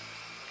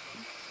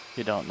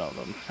 you don't know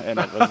them. And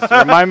it was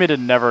remind me to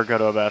never go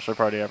to a bachelor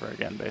party ever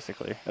again,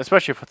 basically.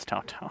 Especially if it's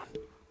downtown.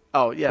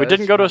 Oh, yeah. we that's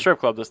didn't go to a fine. strip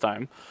club this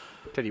time.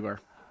 Teddy bar.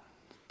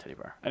 Teddy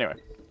bar. Anyway,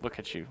 we'll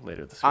catch you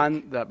later this week.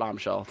 On that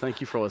bombshell, thank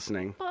you for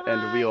listening,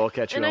 and we will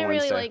catch you and on I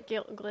really Wednesday.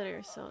 like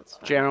glitter, so it's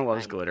fine. Jana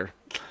loves Fine. glitter.